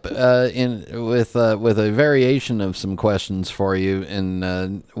this up with a variation of some questions for you,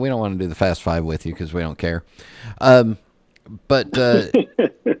 and we don't want to do the Fast Five with you because we don't care. But the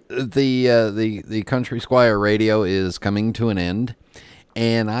Country Squire Radio is coming to an end,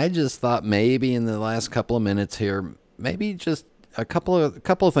 and I just thought maybe in the last couple of minutes here, maybe just a couple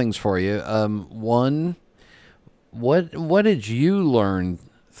of things for you. One, what did you learn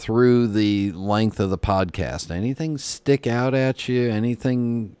through the length of the podcast? Anything stick out at you?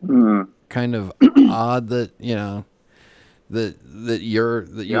 Anything kind of odd that that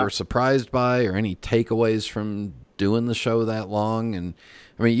you're surprised by, or any takeaways from doing the show that long? And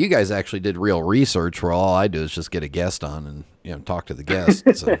I mean, you guys actually did real research, where all I do is just get a guest on and talk to the guest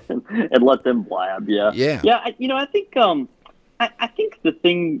so. and let them blab. Yeah. I think I think the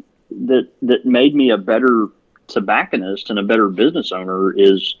thing that made me a better tobacconist and a better business owner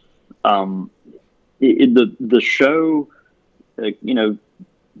is the show,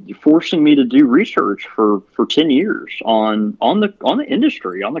 forcing me to do research for 10 years on the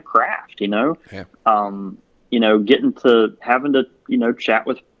industry, on the craft, Yeah. Getting to having to, chat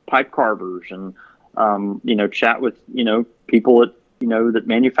with pipe carvers and, chat with, people that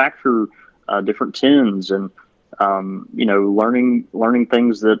manufacture different tins, and, learning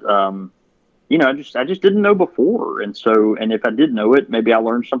things that, I just didn't know before. And if I did know it, maybe I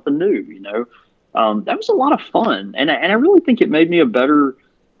learned something new, that was a lot of fun. And I really think it made me a better,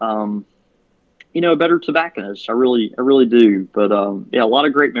 a better tobacconist. I really do. But, a lot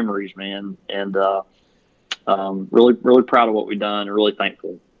of great memories, man. And, really, really proud of what we've done, and really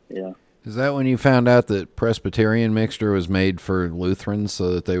thankful. Yeah. Is that when you found out that Presbyterian mixture was made for Lutherans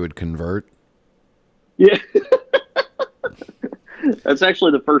so that they would convert? Yeah. That's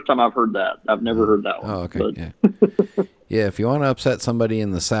actually the first time I've heard that. I've never heard that one. Oh, okay. Yeah. Yeah. If you want to upset somebody in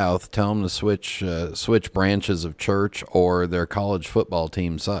the South, tell them to switch branches of church, or their college football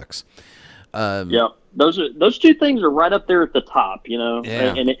team sucks. Yeah. Those two things are right up there at the top,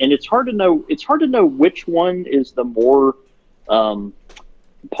 Yeah. And it's hard to know. It's hard to know which one is the more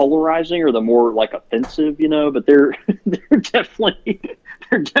polarizing or the more like offensive, but they're definitely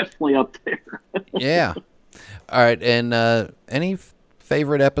up there. Yeah. All right. And any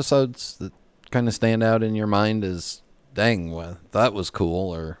favorite episodes that kind of stand out in your mind as, dang, well, that was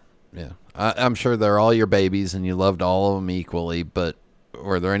cool? Or yeah, I'm sure they're all your babies and you loved all of them equally, but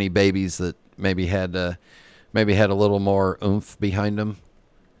were there any babies that maybe had a little more oomph behind them?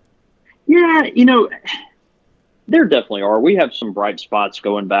 Yeah, there definitely are. We have some bright spots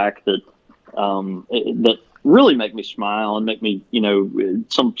going back that that really make me smile and make me,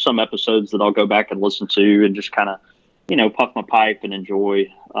 some episodes that I'll go back and listen to and just kind of, puff my pipe and enjoy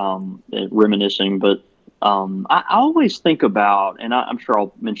reminiscing. But I always think about, and I'm sure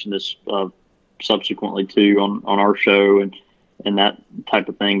I'll mention this subsequently too on our show and that type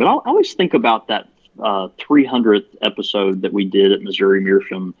of thing. But I always think about that 300th episode that we did at Missouri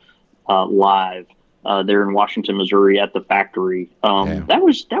Meerschaum live there in Washington, Missouri at the factory. That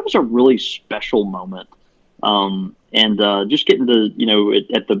was a really special moment. And just getting to,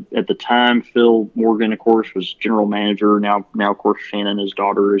 at the time, Phil Morgan, of course, was general manager. Now, of course, Shannon, his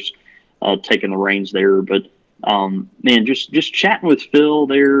daughter, is taking the reins there. But, man, just chatting with Phil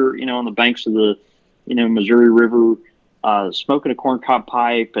there, on the banks of the, Missouri River, smoking a corncob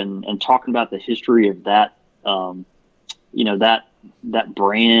pipe and talking about the history of that, that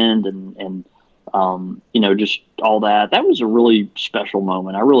brand and just all that. That was a really special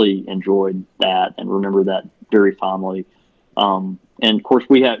moment. I really enjoyed that and remember that very fondly. And of course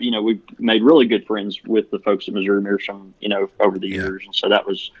we have, we've made really good friends with the folks at Missouri Meerschaum, over the years. And so that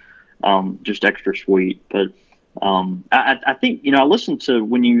was just extra sweet. But I think, I listened to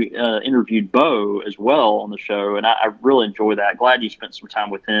when you interviewed Bo as well on the show, and I really enjoy that. Glad you spent some time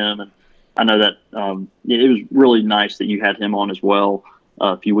with him, and I know that it was really nice that you had him on as well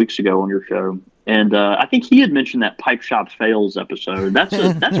a few weeks ago on your show. And I think he had mentioned that Pipe Shop Fails episode. That's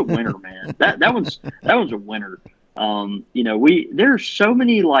a winner, man. That one's a winner. There's so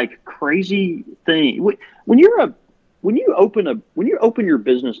many like crazy things when you open your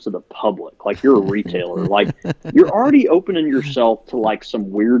business to the public, like you're a retailer, like you're already opening yourself to like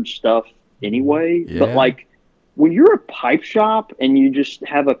some weird stuff anyway. Yeah. But like when you're a pipe shop and you just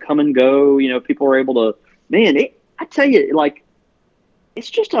have a come and go, people are able to, I tell you, like, it's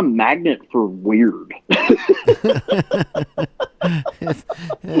just a magnet for weird.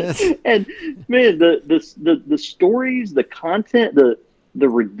 And man, the stories, the content, the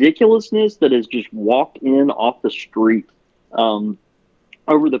ridiculousness that has just walked in off the street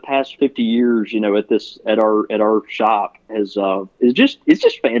over the past 50 years, at our shop is just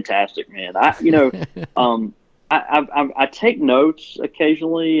fantastic, man. I take notes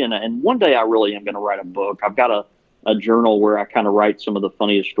occasionally, and one day I really am going to write a book. I've got a journal where I kind of write some of the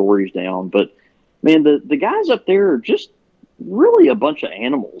funniest stories down. But man, the guys up there are just really a bunch of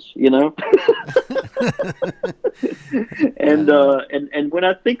animals, and when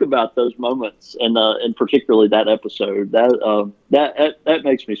I think about those moments, and particularly that episode, that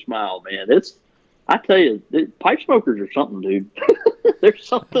makes me smile, man. I tell you, pipe smokers are something, dude. There's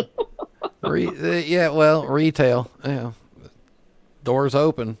something. Retail, doors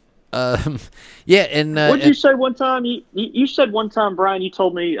open. And what did you say one time? You said one time, Brian. You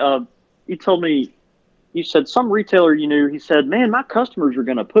told me. You said some retailer you knew. He said, "Man, my customers are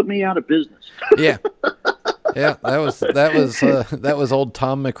going to put me out of business." Yeah, that was old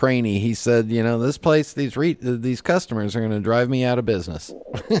Tom McCraney. He said, this place, these customers are going to drive me out of business.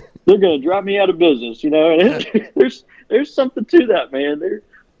 They're going to drive me out of business. There's something to that, man.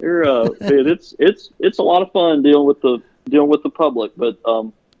 It's a lot of fun dealing with the public, but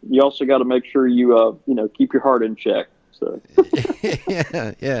you also got to make sure you keep your heart in check. So.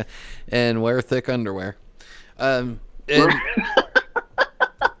 yeah, and wear thick underwear. And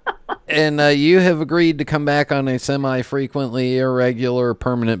you have agreed to come back on a semi-frequently, irregular,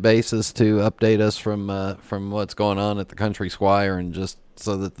 permanent basis to update us from what's going on at the Country Squire, and just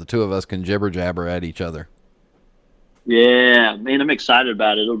so that the two of us can jibber jabber at each other. Yeah, man, I'm excited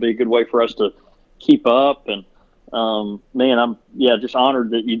about it. It'll be a good way for us to keep up, and man, I'm just honored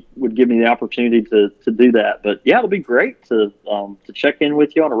that you would give me the opportunity to do that. But yeah, it'll be great to check in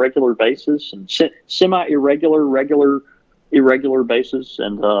with you on a regular basis, and semi-irregular, irregular basis.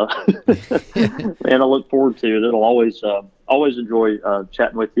 And man, I look forward to it. It'll always enjoy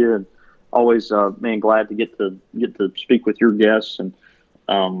chatting with you, and always glad to get to speak with your guests and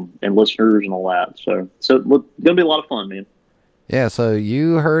listeners and all that. So look, it's gonna be a lot of fun, man. Yeah, so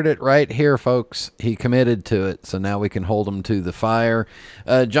you heard it right here, folks. He committed to it, so now we can hold him to the fire.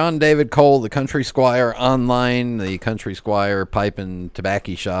 Jon David Cole, the Country Squire online, the Country Squire Pipe and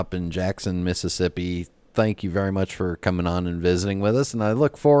Tobacco Shop in Jackson, Mississippi. Thank you very much for coming on and visiting with us, and I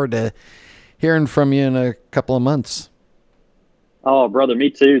look forward to hearing from you in a couple of months. Oh, brother, me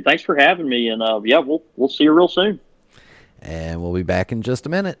too. Thanks for having me, and we'll see you real soon. And we'll be back in just a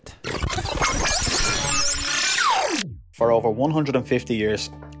minute. For over 150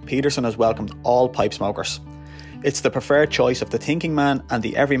 years, Peterson has welcomed all pipe smokers. It's the preferred choice of the thinking man and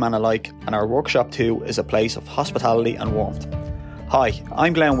the everyman alike, and our workshop too is a place of hospitality and warmth. Hi,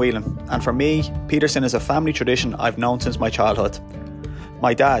 I'm Glenn Whelan, and for me, Peterson is a family tradition I've known since my childhood.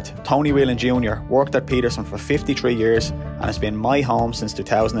 My dad, Tony Whelan Jr., worked at Peterson for 53 years and has been my home since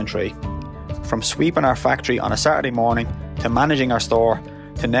 2003. From sweeping our factory on a Saturday morning, to managing our store,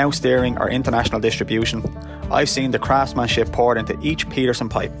 to now steering our international distribution, I've seen the craftsmanship poured into each Peterson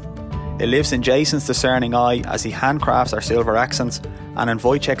pipe. It lives in Jason's discerning eye as he handcrafts our silver accents, and in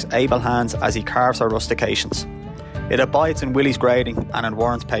Wojciech's able hands as he carves our rustications. It abides in Willie's grading and in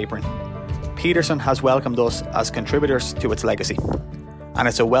Warren's papering. Peterson has welcomed us as contributors to its legacy, and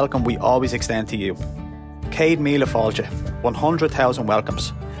it's a welcome we always extend to you. Céad Míle Fáilte, 100,000 welcomes,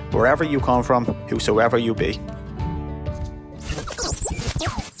 wherever you come from, whosoever you be.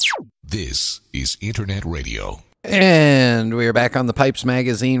 This is Internet Radio. And we are back on the Pipes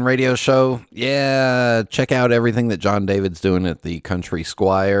Magazine radio show. Yeah, check out everything that Jon David's doing at the Country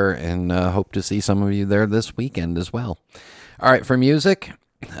Squire, and hope to see some of you there this weekend as well. All right, for music,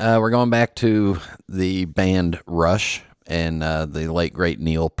 we're going back to the band Rush and the late, great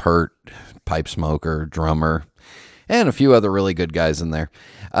Neil Peart, pipe smoker, drummer, and a few other really good guys in there.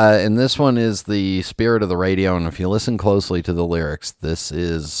 And this one is the spirit of the radio, and if you listen closely to the lyrics, this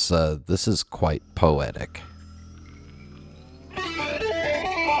is quite poetic.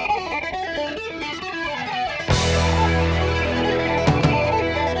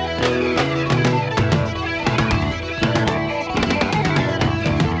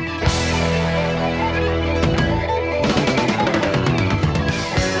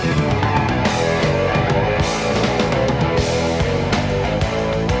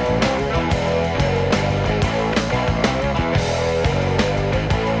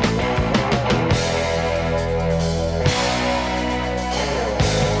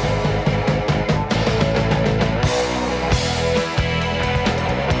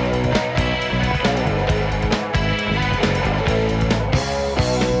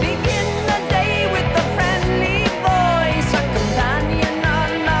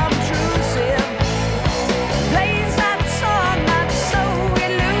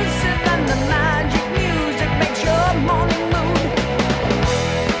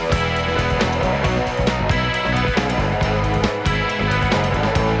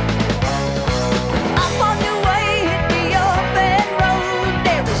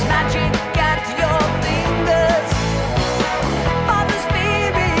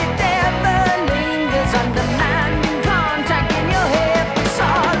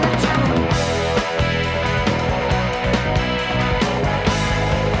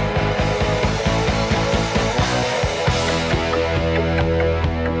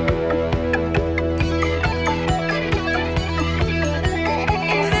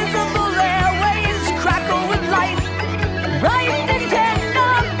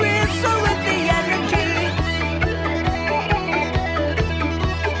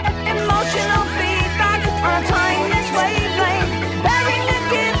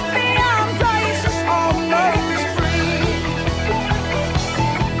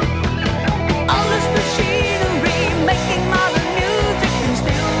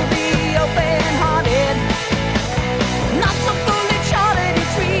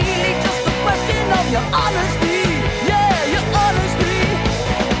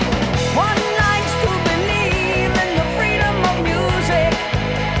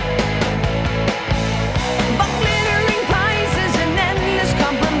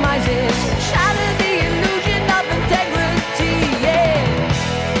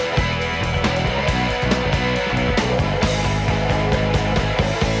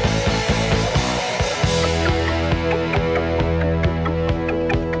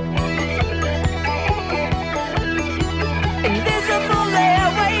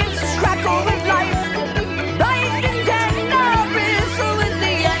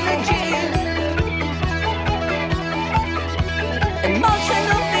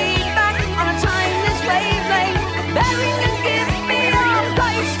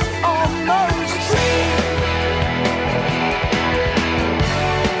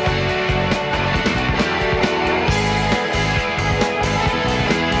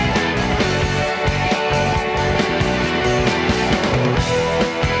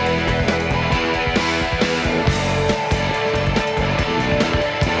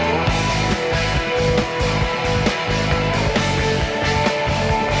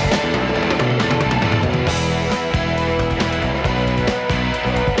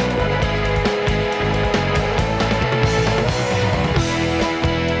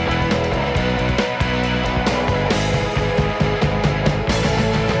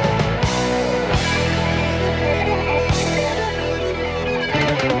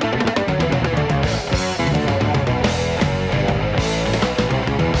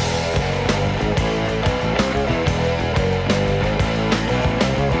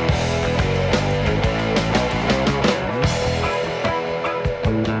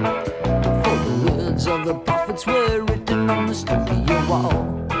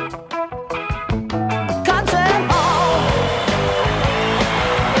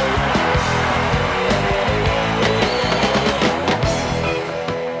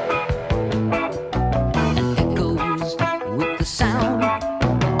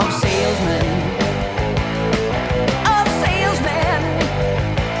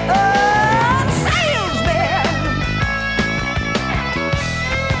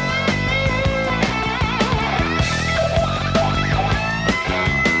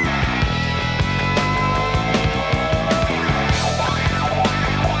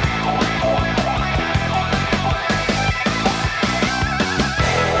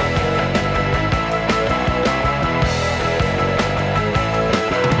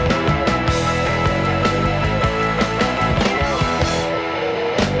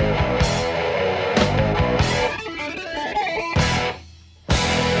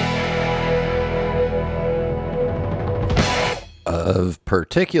 Of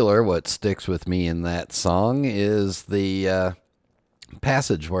particular, what sticks with me in that song is the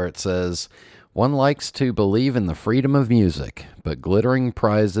passage where it says, "One likes to believe in the freedom of music, but glittering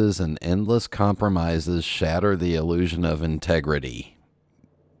prizes and endless compromises shatter the illusion of integrity."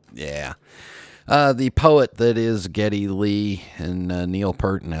 Yeah. The poet that is Geddy Lee and Neil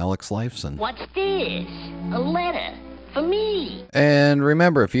Peart and Alex Lifeson. What's this? A letter for me. And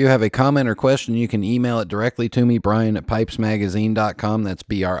remember, if you have a comment or question, you can email it directly to me, Brian at pipesmagazine.com. That's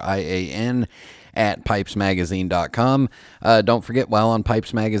BRIAN at pipesmagazine.com. Don't forget, while on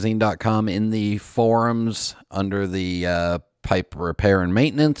pipesmagazine.com, in the forums under the pipe repair and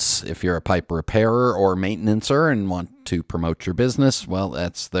maintenance, if you're a pipe repairer or maintenancer and want to promote your business, well,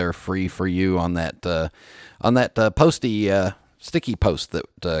 that's there free for you on that posty sticky post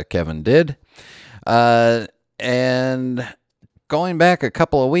that Kevin did. And going back a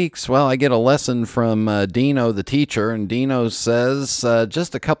couple of weeks, well, I get a lesson from Dino, the teacher, and Dino says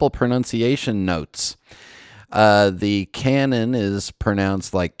just a couple pronunciation notes. The canon is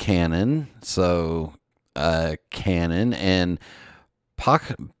pronounced like cannon, so canon, and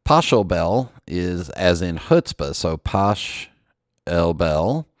Pachelbel is as in chutzpah, so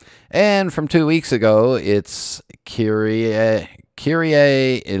Pachelbel. And from 2 weeks ago, it's Kyrie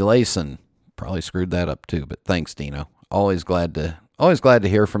eleison. Probably screwed that up too, but thanks, Dino. Always glad to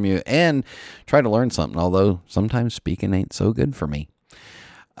hear from you and try to learn something, although sometimes speaking ain't so good for me.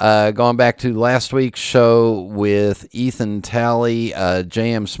 Going back to last week's show with Ethan Talley,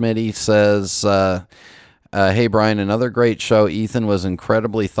 J.M. Smitty says, hey, Brian, another great show. Ethan was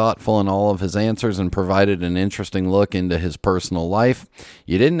incredibly thoughtful in all of his answers and provided an interesting look into his personal life.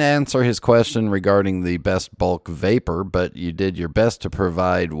 You didn't answer his question regarding the best bulk vapor, but you did your best to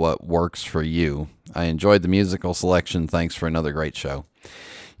provide what works for you. I enjoyed the musical selection. Thanks for another great show.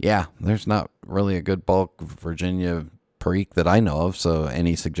 Yeah, there's not really a good bulk Virginia Perique that I know of, so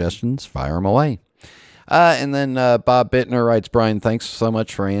any suggestions, fire them away. And then Bob Bittner writes, Brian, thanks so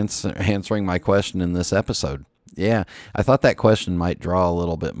much for answering my question in this episode. Yeah, I thought that question might draw a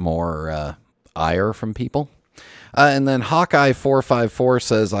little bit more ire from people. And then Hawkeye454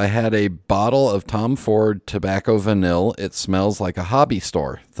 says, I had a bottle of Tom Ford Tobacco Vanille. It smells like a hobby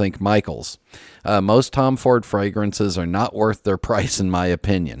store. Think Michael's. Most Tom Ford fragrances are not worth their price, in my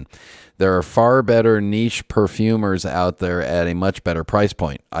opinion. There are far better niche perfumers out there at a much better price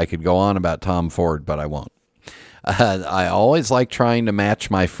point. I could go on about Tom Ford, but I won't. I always like trying to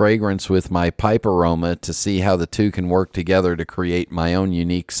match my fragrance with my pipe aroma to see how the two can work together to create my own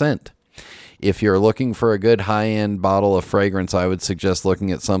unique scent. If you're looking for a good high-end bottle of fragrance, I would suggest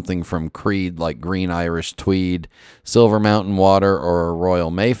looking at something from Creed like Green Irish Tweed, Silver Mountain Water, or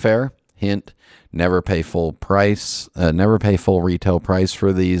Royal Mayfair. Hint, never pay full retail price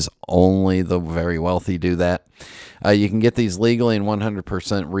for these. Only the very wealthy do that. You can get these legally and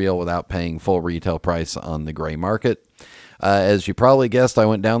 100% real without paying full retail price on the gray market. As you probably guessed, I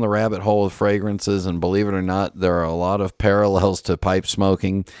went down the rabbit hole with fragrances, and believe it or not, there are a lot of parallels to pipe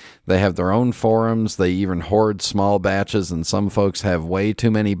smoking. They have their own forums. They even hoard small batches, and some folks have way too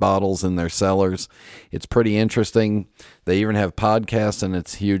many bottles in their cellars. It's pretty interesting. They even have podcasts, and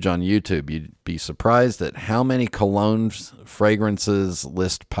it's huge on YouTube. You'd be surprised at how many cologne fragrances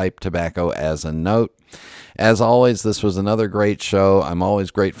list pipe tobacco as a note. As always, this was another great show. I'm always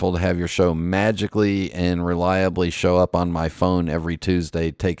grateful to have your show magically and reliably show up on my phone every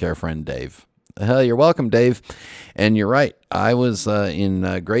Tuesday. Take care, friend Dave. You're welcome, Dave. And you're right. I was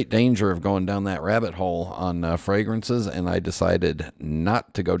in great danger of going down that rabbit hole on fragrances, and I decided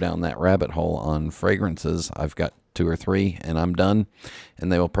not to go down that rabbit hole on fragrances. I've got 2 or 3, and I'm done, and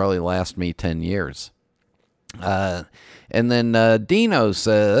they will probably last me 10 years. And then Dino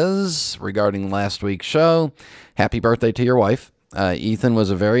says, regarding last week's show, happy birthday to your wife. Ethan was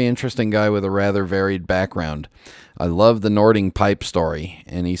a very interesting guy with a rather varied background. I love the Nording pipe story,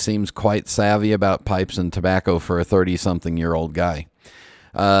 and he seems quite savvy about pipes and tobacco for a 30-something-year-old guy.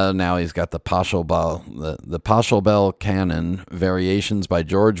 Now he's got the Pachelbel. The Pachelbel Canon Variations by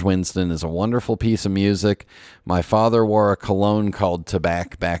George Winston is a wonderful piece of music. My father wore a cologne called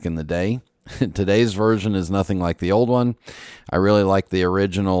Tobac back in the day. Today's version is nothing like the old one. I really like the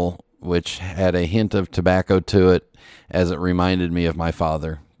original, which had a hint of tobacco to it, as it reminded me of my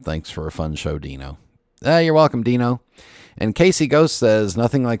father. Thanks for a fun show, Dino. You're welcome, Dino. And Casey Ghost says,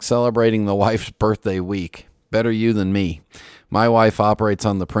 nothing like celebrating the wife's birthday week. Better you than me. My wife operates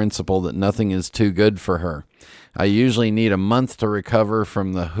on the principle that nothing is too good for her. I usually need a month to recover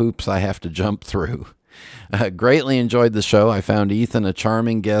from the hoops I have to jump through. Greatly enjoyed the show. I found Ethan a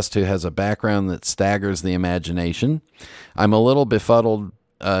charming guest who has a background that staggers the imagination. I'm a little befuddled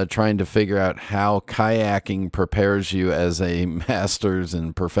trying to figure out how kayaking prepares you as a master's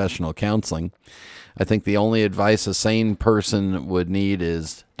in professional counseling. I think the only advice a sane person would need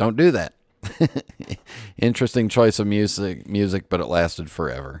is don't do that. Interesting choice of music, but it lasted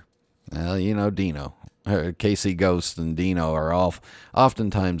forever. Dino. Casey Ghost and Dino are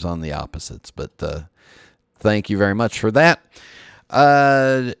oftentimes on the opposites, but thank you very much for that.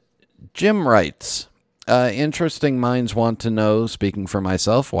 Jim writes, interesting minds want to know, speaking for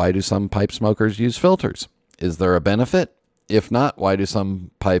myself, why do some pipe smokers use filters? Is there a benefit? If not, why do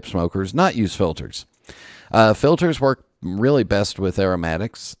some pipe smokers not use filters? Filters work really best with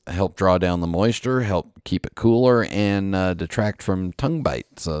aromatics, help draw down the moisture, help keep it cooler, and detract from tongue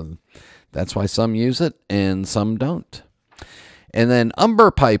bite. So that's why some use it and some don't. And then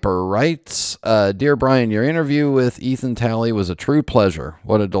Umber Piper writes, Dear Brian, your interview with Ethan Talley was a true pleasure.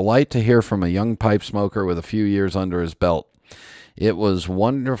 What a delight to hear from a young pipe smoker with a few years under his belt. It was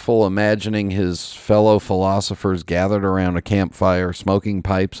wonderful imagining his fellow philosophers gathered around a campfire, smoking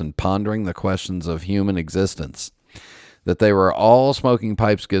pipes and pondering the questions of human existence. That they were all smoking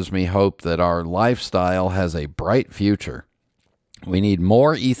pipes gives me hope that our lifestyle has a bright future. We need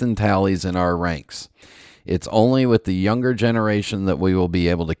more Ethan Talleys in our ranks. It's only with the younger generation that we will be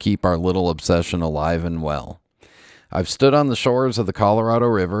able to keep our little obsession alive and well. I've stood on the shores of the Colorado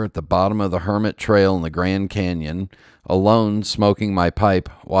River at the bottom of the Hermit Trail in the Grand Canyon, alone smoking my pipe,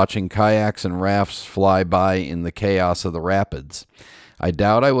 watching kayaks and rafts fly by in the chaos of the rapids. I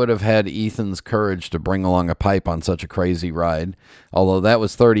doubt I would have had Ethan's courage to bring along a pipe on such a crazy ride, although that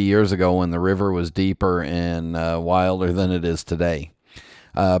was 30 years ago when the river was deeper and wilder than it is today.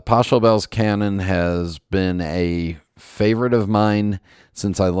 Pachelbel's Canon has been a favorite of mine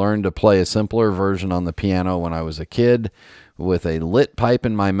since I learned to play a simpler version on the piano when I was a kid, with a lit pipe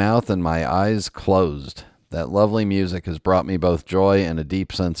in my mouth and my eyes closed. That lovely music has brought me both joy and a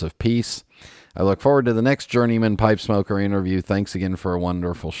deep sense of peace. I look forward to the next Journeyman Pipe Smoker interview. Thanks again for a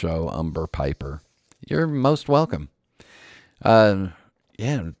wonderful show, Umber Piper. You're most welcome. I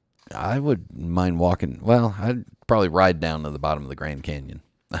would mind walking. Well, I'd probably ride down to the bottom of the Grand Canyon.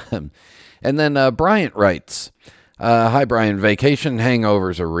 And then Bryant writes, Hi, Brian. Vacation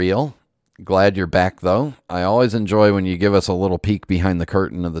hangovers are real. Glad you're back, though. I always enjoy when you give us a little peek behind the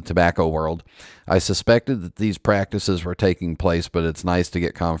curtain of the tobacco world. I suspected that these practices were taking place, but it's nice to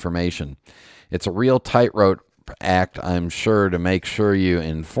get confirmation. It's a real tightrope act, I'm sure, to make sure you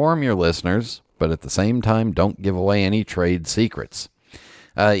inform your listeners, but at the same time, don't give away any trade secrets.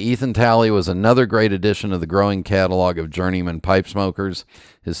 Ethan Talley was another great addition to the growing catalog of journeyman pipe smokers.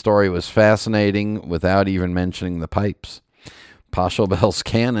 His story was fascinating without even mentioning the pipes. Pachelbel's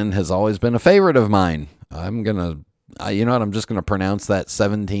Canon has always been a favorite of mine. I'm just going to pronounce that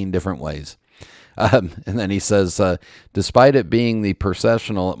 17 different ways. And then he says, despite it being the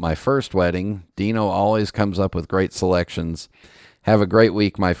processional at my first wedding, Dino always comes up with great selections. Have a great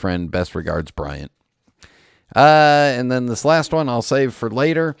week, my friend. Best regards, Bryant. And then this last one I'll save for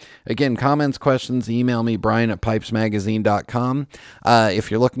later. Again, comments, questions, email me, brian@pipesmagazine.com.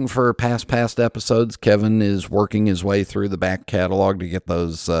 If you're looking for past episodes, Kevin is working his way through the back catalog to get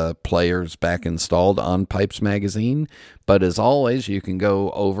those players back installed on Pipes Magazine. But as always, you can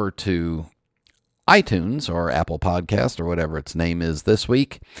go over to iTunes or Apple Podcast or whatever its name is this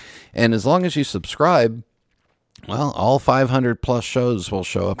week. And as long as you subscribe, well, all 500 plus shows will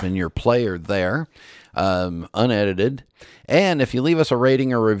show up in your player there, unedited. And if you leave us a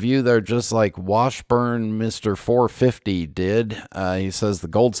rating or review there, just like Washburn Mr. 450 did, he says the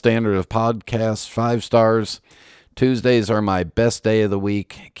gold standard of podcasts, 5 stars. Tuesdays are my best day of the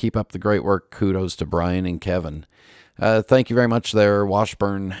week. Keep up the great work. Kudos to Brian and Kevin. Thank you very much there,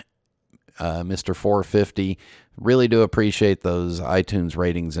 Washburn Mr. 450. Really do appreciate those iTunes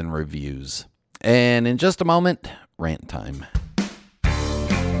ratings and reviews. And in just a moment, rant time.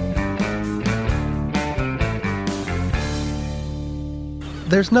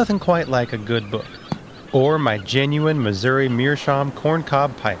 There's nothing quite like a good book, or my genuine Missouri Meerschaum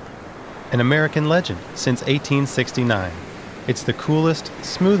corncob pipe, an American legend since 1869. It's the coolest,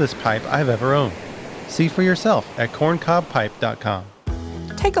 smoothest pipe I've ever owned. See for yourself at corncobpipe.com.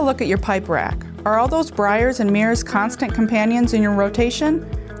 Take a look at your pipe rack. Are all those Briars and Mears constant companions in your rotation?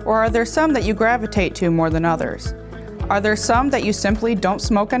 Or are there some that you gravitate to more than others? Are there some that you simply don't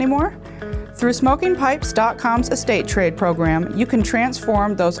smoke anymore? Through SmokingPipes.com's estate trade program, you can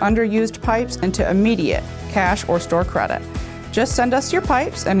transform those underused pipes into immediate cash or store credit. Just send us your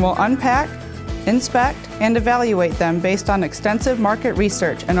pipes and we'll unpack, inspect, and evaluate them based on extensive market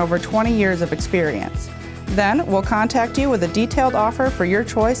research and over 20 years of experience. Then we'll contact you with a detailed offer for your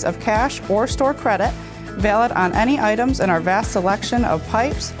choice of cash or store credit valid on any items in our vast selection of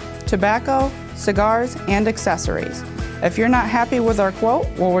pipes, tobacco, cigars, and accessories. If you're not happy with our quote,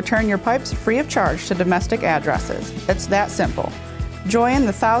 we'll return your pipes free of charge to domestic addresses. It's that simple. Join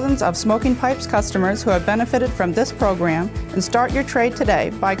the thousands of Smoking Pipes customers who have benefited from this program and start your trade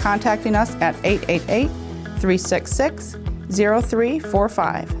today by contacting us at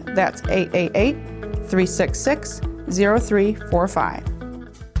 888-366-0345. That's 888-366-0345.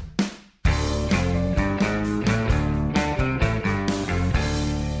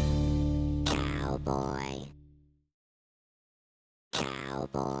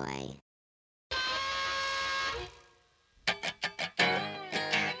 Cowboy.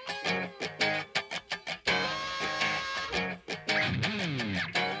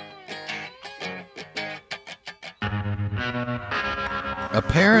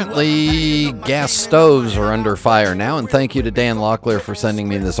 Apparently, gas stoves are under fire now, and thank you to Dan Locklear for sending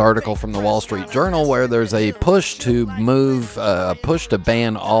me this article from the Wall Street Journal where there's a push to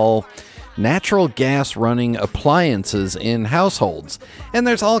ban all natural gas running appliances in households. And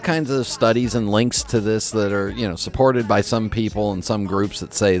there's all kinds of studies and links to this that are, supported by some people and some groups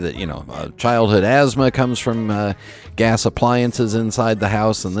that say that, childhood asthma comes from gas appliances inside the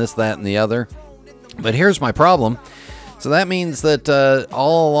house and this, that, and the other. But here's my problem. So that means that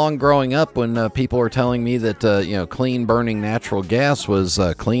all along growing up, when people were telling me that, clean burning natural gas was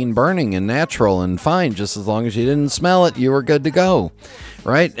clean burning and natural and fine, just as long as you didn't smell it, you were good to go,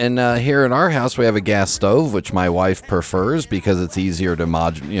 right? And here in our house, we have a gas stove, which my wife prefers because it's easier to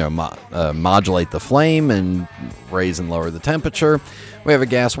modulate the flame and raise and lower the temperature. We have a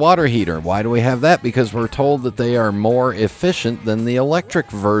gas water heater. Why do we have that? Because we're told that they are more efficient than the electric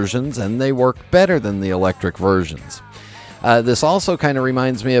versions, and they work better than the electric versions. This also kind of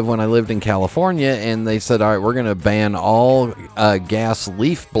reminds me of when I lived in California, and they said, all right, we're going to ban all gas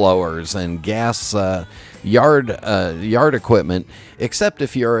leaf blowers and gas yard equipment, except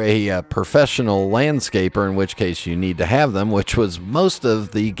if you're a professional landscaper, in which case you need to have them, which was most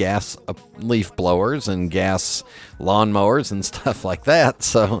of the gas leaf blowers and gas lawnmowers and stuff like that.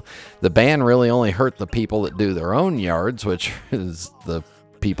 So the ban really only hurt the people that do their own yards, which is the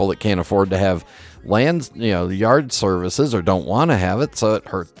people that can't afford to have yard services or don't want to have it, so it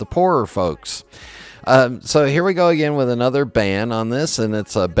hurt the poorer folks. So here we go again with another ban on this, and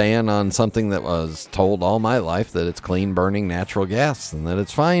it's a ban on something that was told all my life, that it's clean burning natural gas and that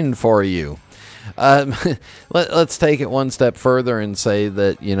it's fine for you. Let's take it one step further and say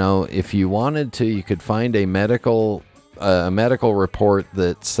that, if you wanted to, you could find a medical report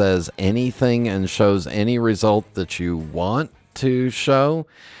that says anything and shows any result that you want to show.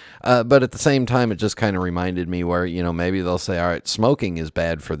 But at the same time, it just kind of reminded me where, maybe they'll say, all right, smoking is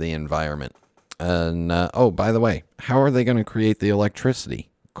bad for the environment. And, by the way, how are they going to create the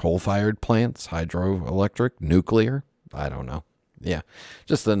electricity? Coal-fired plants, hydroelectric, nuclear? I don't know. Yeah,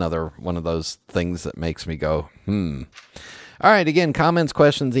 just another one of those things that makes me go, All right, again, comments,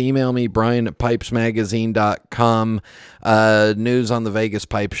 questions, email me, brian@pipesmagazine.com. News on the Vegas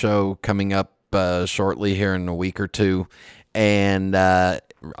Pipe Show coming up shortly here in a week or two. And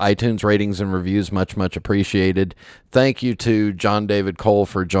iTunes ratings and reviews, much, much appreciated. Thank you to Jon David Cole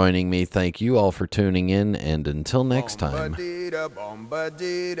for joining me. Thank you all for tuning in, and until next time. Happy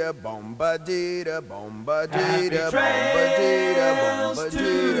trails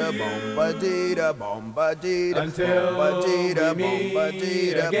until we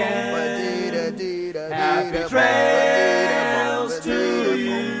meet again. Happy trails to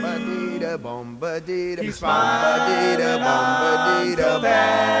you. Keep smiling until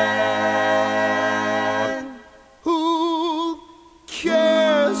then. Who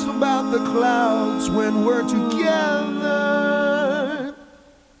cares about the clouds when we're together?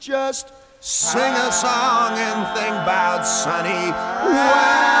 Just sing a song and think about sunny weather.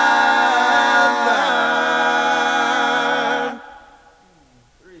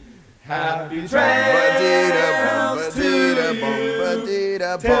 Happy trails to you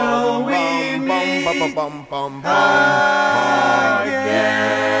till we meet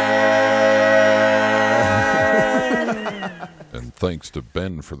again. And thanks to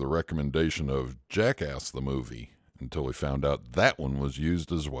Ben for the recommendation of Jackass the movie, until we found out that one was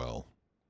used as well.